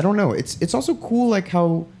I don't know, it's also cool like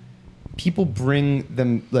how people bring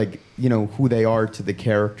them, like, you know, who they are to the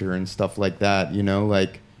character and stuff like that, you know,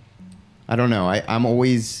 like, I don't know, I'm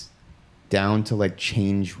always down to like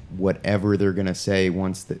change whatever they're gonna say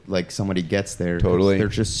once that like somebody gets there. Totally. They're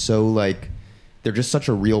just so like, they're just such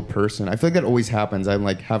a real person. I feel like that always happens. I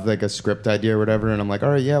like have like a script idea or whatever, and I'm like, all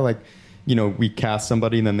right, yeah, like, you know, we cast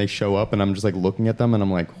somebody and then they show up and I'm just like looking at them and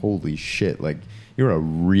I'm like, holy shit, like you're a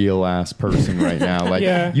real ass person right now.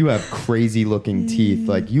 Like you have crazy looking teeth.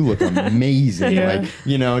 Like you look amazing. Like,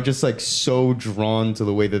 you know, just like so drawn to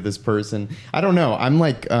the way that this person, I don't know. I'm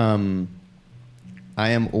like,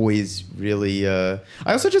 I am always really, I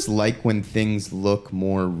also just like when things look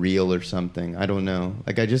more real or something. I don't know.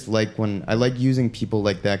 Like, I just like when, I like using people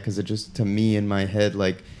like that because it just, to me in my head,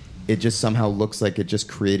 like, it just somehow looks like it just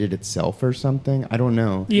created itself or something. I don't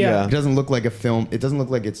know. Yeah. It doesn't look like a film. It doesn't look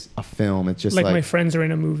like it's a film. It's just like my friends are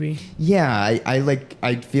in a movie. Yeah. I like,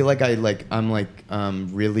 I feel like I'm like,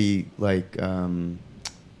 really like, I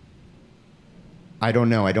don't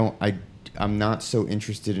know. I'm not so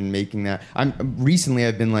interested in making that. Recently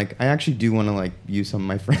I've been like, I actually do want to like use some of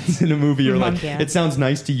my friends in a movie, or like, it sounds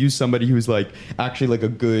nice to use somebody who's like actually like a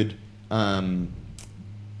good,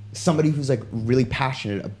 somebody who's like really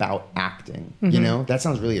passionate about acting, you know, that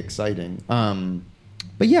sounds really exciting.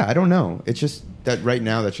 But yeah, I don't know. It's just that right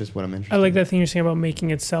now, that's just what I'm interested in. I like that thing you're saying about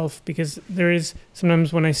making itself, because there is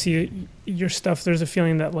sometimes when I see your stuff, there's a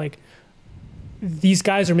feeling that like, these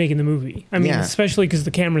guys are making the movie. I mean, especially because the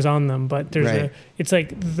camera's on them, but there's it's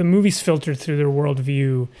like the movie's filtered through their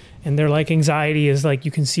worldview, and their like anxiety is like, you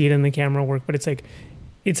can see it in the camera work, but it's like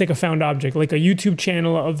a found object, like a YouTube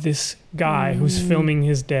channel of this guy who's filming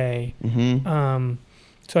his day.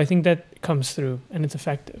 So I think that comes through and it's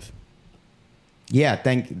effective. Yeah.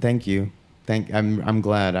 Thank you. I'm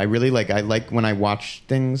glad. I like when I watch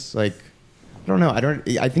things like, I don't know.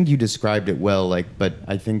 I think you described it well. Like, but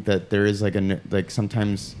I think that there is like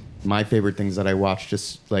sometimes my favorite things that I watch,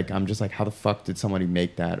 just like, I'm just like, how the fuck did somebody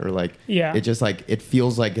make that? Or like, it just like, it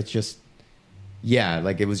feels like it's just,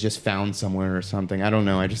 like it was just found somewhere or something. I don't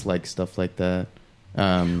know. I just like stuff like that.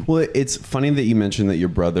 Well, it's funny that you mentioned that your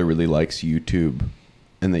brother really likes YouTube,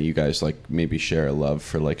 and that you guys like maybe share a love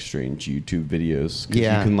for like strange YouTube videos. 'Cause you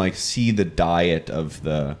can like see the diet of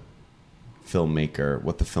the filmmaker,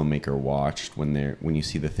 what the filmmaker watched when you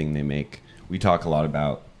see the thing they make. We talk a lot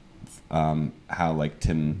about how like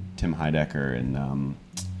Tim Heidecker and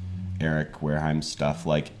Eric Wareheim stuff,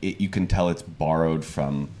 like you can tell it's borrowed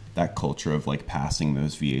from that culture of like passing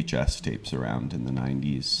those VHS tapes around in the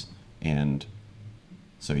 90s. And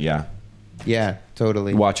so yeah,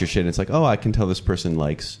 totally. Watch your shit and it's like, oh, I can tell this person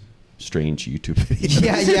likes strange YouTube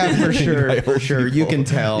videos. For sure. You can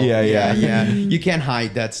tell. Yeah. You can't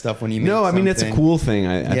hide that stuff when you make I mean, it's a cool thing.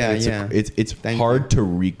 It's Thank hard you. to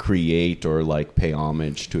recreate or like pay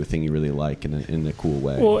homage to a thing you really like in a cool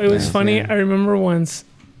way. Well, it was funny. I remember once,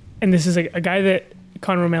 and this is a guy that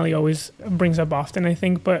Conor O'Malley always brings up often, I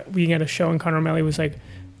think, but we had a show and Conor O'Malley was like,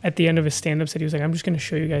 at the end of his stand-up set, he was like, I'm just going to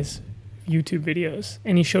show you guys YouTube videos,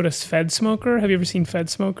 and he showed us Fed Smoker. Have you ever seen Fed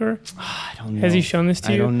Smoker? I don't know. Has he shown this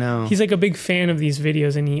to you? I don't know. He's like a big fan of these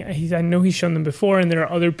videos, and I know he's shown them before, and there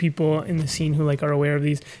are other people in the scene who like are aware of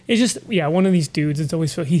these. It's just one of these dudes. It's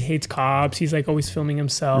always he hates cops. He's like always filming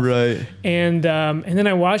himself. Right. And then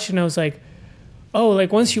I watched it and I was like, oh,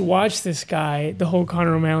 like once you watch this guy, the whole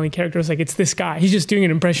Conor O'Malley character is like, it's this guy. He's just doing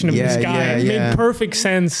an impression of this guy. It made perfect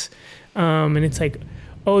sense. And it's like,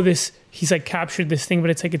 oh, he's like captured this thing, but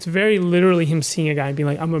it's like, it's very literally him seeing a guy and being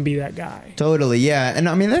like, I'm going to be that guy. Totally. Yeah. And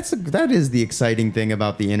I mean, that is the exciting thing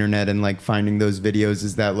about the internet and like finding those videos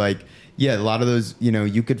is that like, a lot of those,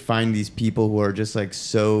 you could find these people who are just like,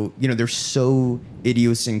 so, they're so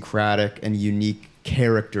idiosyncratic and unique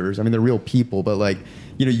characters. I mean, they're real people, but like,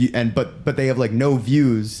 but they have like no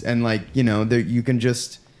views and like, you can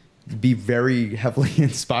just be very heavily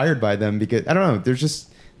inspired by them because I don't know,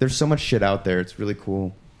 there's so much shit out there. It's really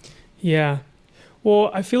cool. Yeah.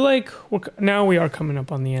 Well, I feel like we are coming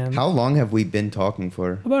up on the end. How long have we been talking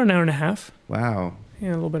for? About an hour and a half. Wow. Yeah,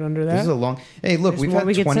 a little bit under This is that. a long. Hey, look, There's we've more had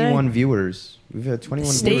we could 21 say. viewers. We've had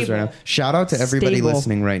 21 Stable. viewers right now. Shout out to everybody Stable.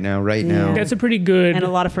 listening right now. Right Yeah. now. That's a pretty good. And a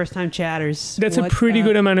lot of first time chatters. That's a What's pretty up?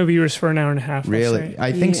 good amount of viewers for an hour and a half. I'll Really, say.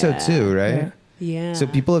 I think so Yeah. too. Right. Yeah. Yeah. So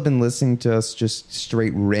people have been listening to us just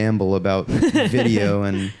straight ramble about video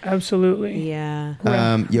and Absolutely. Yeah.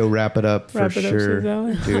 yo, wrap it up for Wrap it up, sure,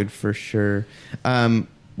 Sally. dude, for sure.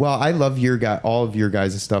 Well, I love all of your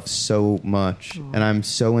guys' stuff so much, and I'm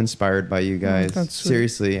so inspired by you guys. that's sweet.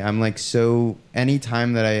 Seriously, I'm like so.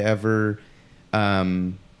 Anytime that I ever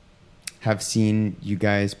have seen you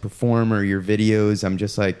guys perform or your videos, I'm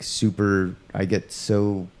just like super. I get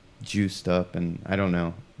so juiced up, and I don't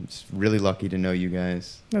know. I'm just really lucky to know you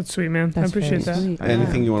guys. That's sweet, man. That's I appreciate very that. sweet.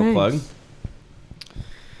 Anything you want to plug? Thanks.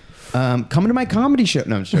 Come to my comedy show.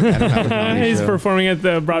 No, I'm just joking. I don't have a comedy He's show. performing at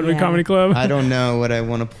the Broadway Yeah. Comedy Club. I don't know what I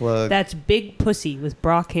want to plug. That's Big Pussy with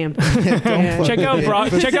Brockhampton. Yeah. Check out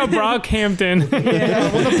Brockhampton. Yeah,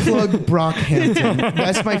 I want to plug Brockhampton.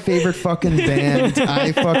 That's my favorite fucking band.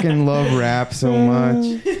 I fucking love rap so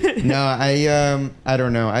much. No, I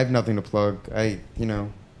don't know. I have nothing to plug.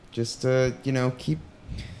 Just keep.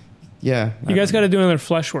 Yeah. You guys got to do another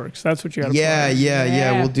Fleshworks. That's what you got to Yeah.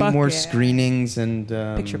 Yeah, We'll do fuck more yeah. screenings and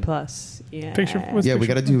Picture Plus. Yeah. what's Yeah, we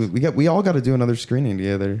Picture got to do. We all got to do another screening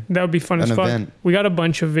together. That would be fun as An fuck. event. We got a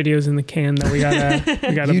bunch of videos in the can that we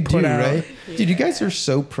gotta You put do, out. right? Dude, you guys are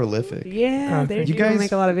so prolific. Yeah, Oh, they thank do you guys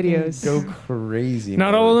make a lot of videos. Go crazy.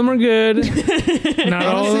 Not all of them are good. Not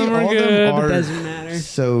all of Honestly, them are all of them good. are Doesn't matter.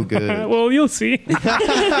 so good. Well, you'll see. One of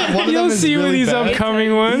them You'll is see with really these bad.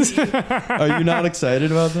 upcoming ones. Are you not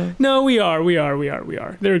excited about them? No, we are.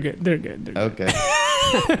 They're good. They're good. Okay.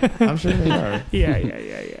 I'm sure they are. Yeah.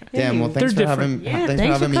 Damn. Well, thanks They're for having. different. Yeah, thanks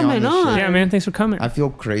thanks for for having me on coming this on. shit. Yeah, man. Thanks for coming. I feel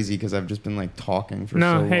crazy because I've just been like talking for so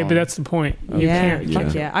No, long. hey, but that's the point. You Yeah, can't.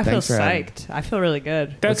 fuck yeah. I feel Thanks for having- psyched. I feel really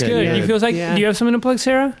good. That's Okay, good. yeah. You feel like. Yeah. Do you have something to plug,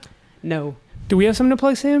 Sarah? No. Do we have something to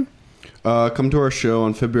plug, Sam? Come to our show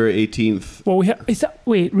on February 18th. Well, we have.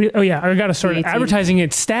 Oh yeah, I gotta start The 18th. advertising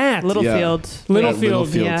it. Stats. Littlefield.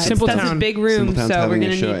 Littlefield. Yeah, Simple that's Town. a big room, Simpletown's so we're having a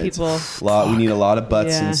gonna show. need It's people. We need a lot of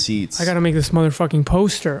butts Yeah. and seats. I gotta make this motherfucking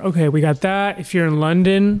poster. Okay, we got that. If you're in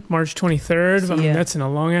London, March 23rd. I mean, Yeah. that's in a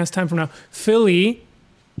long ass time from now. Philly,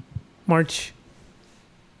 March.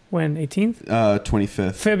 When 18th?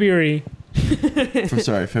 25th. February.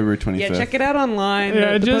 February 25th. Yeah, check it out online.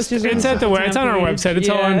 Yeah, The posters are it's at the Simpletown it's on our page. website. It's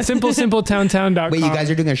all on Yeah. simpletowntown.com. Wait, you guys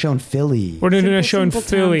are doing a show in Philly. We're doing a show in Simple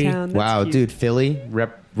Philly. Town, that's Wow, cute. dude, Philly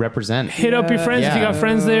represent. Hit up your friends if you got Yeah.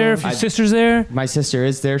 friends there. If your I- sister's there. My sister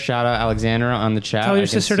is there. Shout out Alexandra on the chat. Tell your I can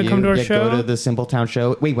sister to see come you. to our Yeah, show. Go to the Simple Town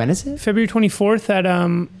show. Wait, when is it? February 24th at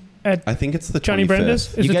I think it's the 25th. Johnny Brenda's.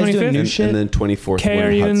 Is You the guys doing 25th? new and, shit? and then 24th. Kay, we're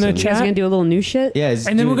are you in the Hudson. You guys chat? gonna do a little new shit? Yeah,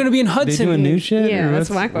 And then we're gonna be in Hudson. They doing new shit? Yeah, or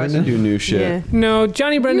that's what's- my We're question. gonna do new shit. Yeah. No,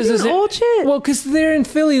 Johnny Brenda's You're is doing old shit. Well, because they're in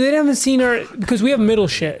Philly, they haven't seen our because we have middle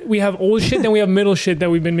shit. We have old shit, then we have middle shit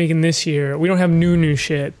that we've been making this year. We don't have new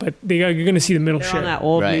shit, but you're gonna see the middle They're shit. on that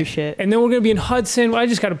old Right. new shit. And then we're gonna be in Hudson. I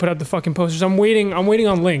just got to put out the fucking posters. I'm waiting on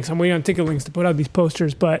links. I'm waiting on ticket links to put out these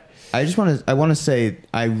posters. But I just want to say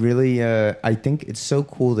I really I think it's so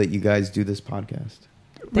cool that you guys do this podcast.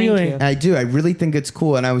 Thank really, you. I do. I really think it's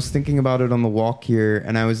cool, and I was thinking about it on the walk here,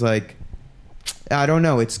 and I was like, I don't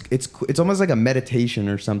know. It's almost like a meditation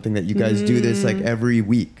or something that you guys do this like every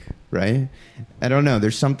week, right? I don't know.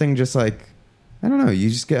 There's something just like I don't know. You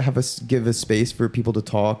just give a space for people to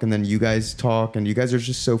talk, and then you guys talk, and you guys are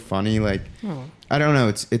just so funny. Like I don't know.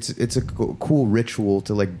 It's a cool ritual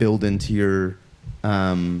to like build into your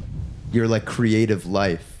like creative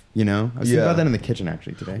life. You know, I was thinking Yeah. about that in the kitchen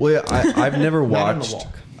actually today. Well, yeah, I've never Not on the watched.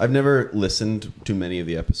 walk. I've never listened to many of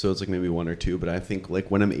the episodes, like maybe one or two. But I think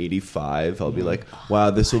like when I'm 85, I'll be like,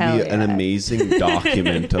 "Wow, this will be Hell an yeah. amazing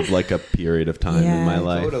document of like a period of time in my Yeah.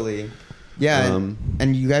 life." Totally. Yeah, Um,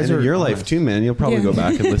 and you guys And are in your life too, man. You'll probably Yeah. go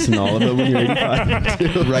back and listen to all of it when you're 85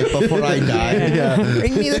 too. right before I die.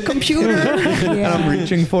 Bring me the computer. And I'm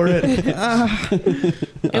reaching for it.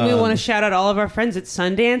 And we want to shout out all of our friends at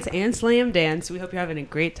Sundance and Slam Dance. We hope you're having a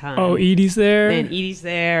great time. oh, Edie's there. And Edie's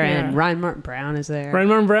there, and Yeah. Ryan Martin Brown is there. Ryan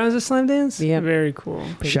Martin Brown's a slam dance. Yep. Very cool.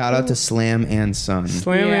 Shout out to Slam and Son.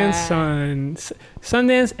 Slam and Yeah. Sun,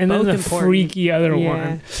 Sundance, and Both then the important. freaky other Yeah.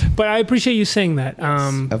 one. But I appreciate you saying that.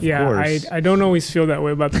 Of yeah, course. I don't always feel that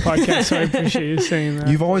way about the podcast, so I appreciate you saying that.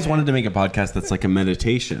 You've always wanted to make a podcast that's like a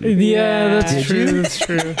meditation. yeah, Yeah. that's Did true. you? That's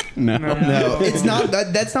true. No. No, it's not.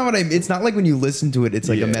 That's not what I. It's not like when you listen to it. It's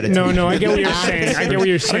like a Yeah. meditation. No, I get what you're saying. I get what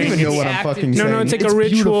you're I don't saying. even know It's- what I'm active. fucking no, saying. it's like a ritual,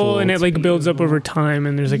 beautiful. and it It's like builds up beautiful. over time,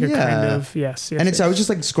 and there's like a kind Yeah. of yes. And I was just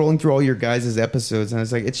like scrolling through all your guys' episodes, and I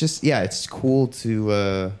was like, it's just it's cool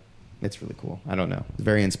to. It's really cool. I don't know. It's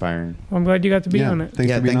very inspiring. I'm glad you got to be Yeah. on it.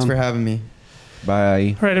 Thanks for being thanks on. for having me.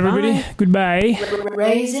 Bye. All right, everybody. Bye. Goodbye.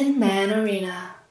 Raisin Man Arena.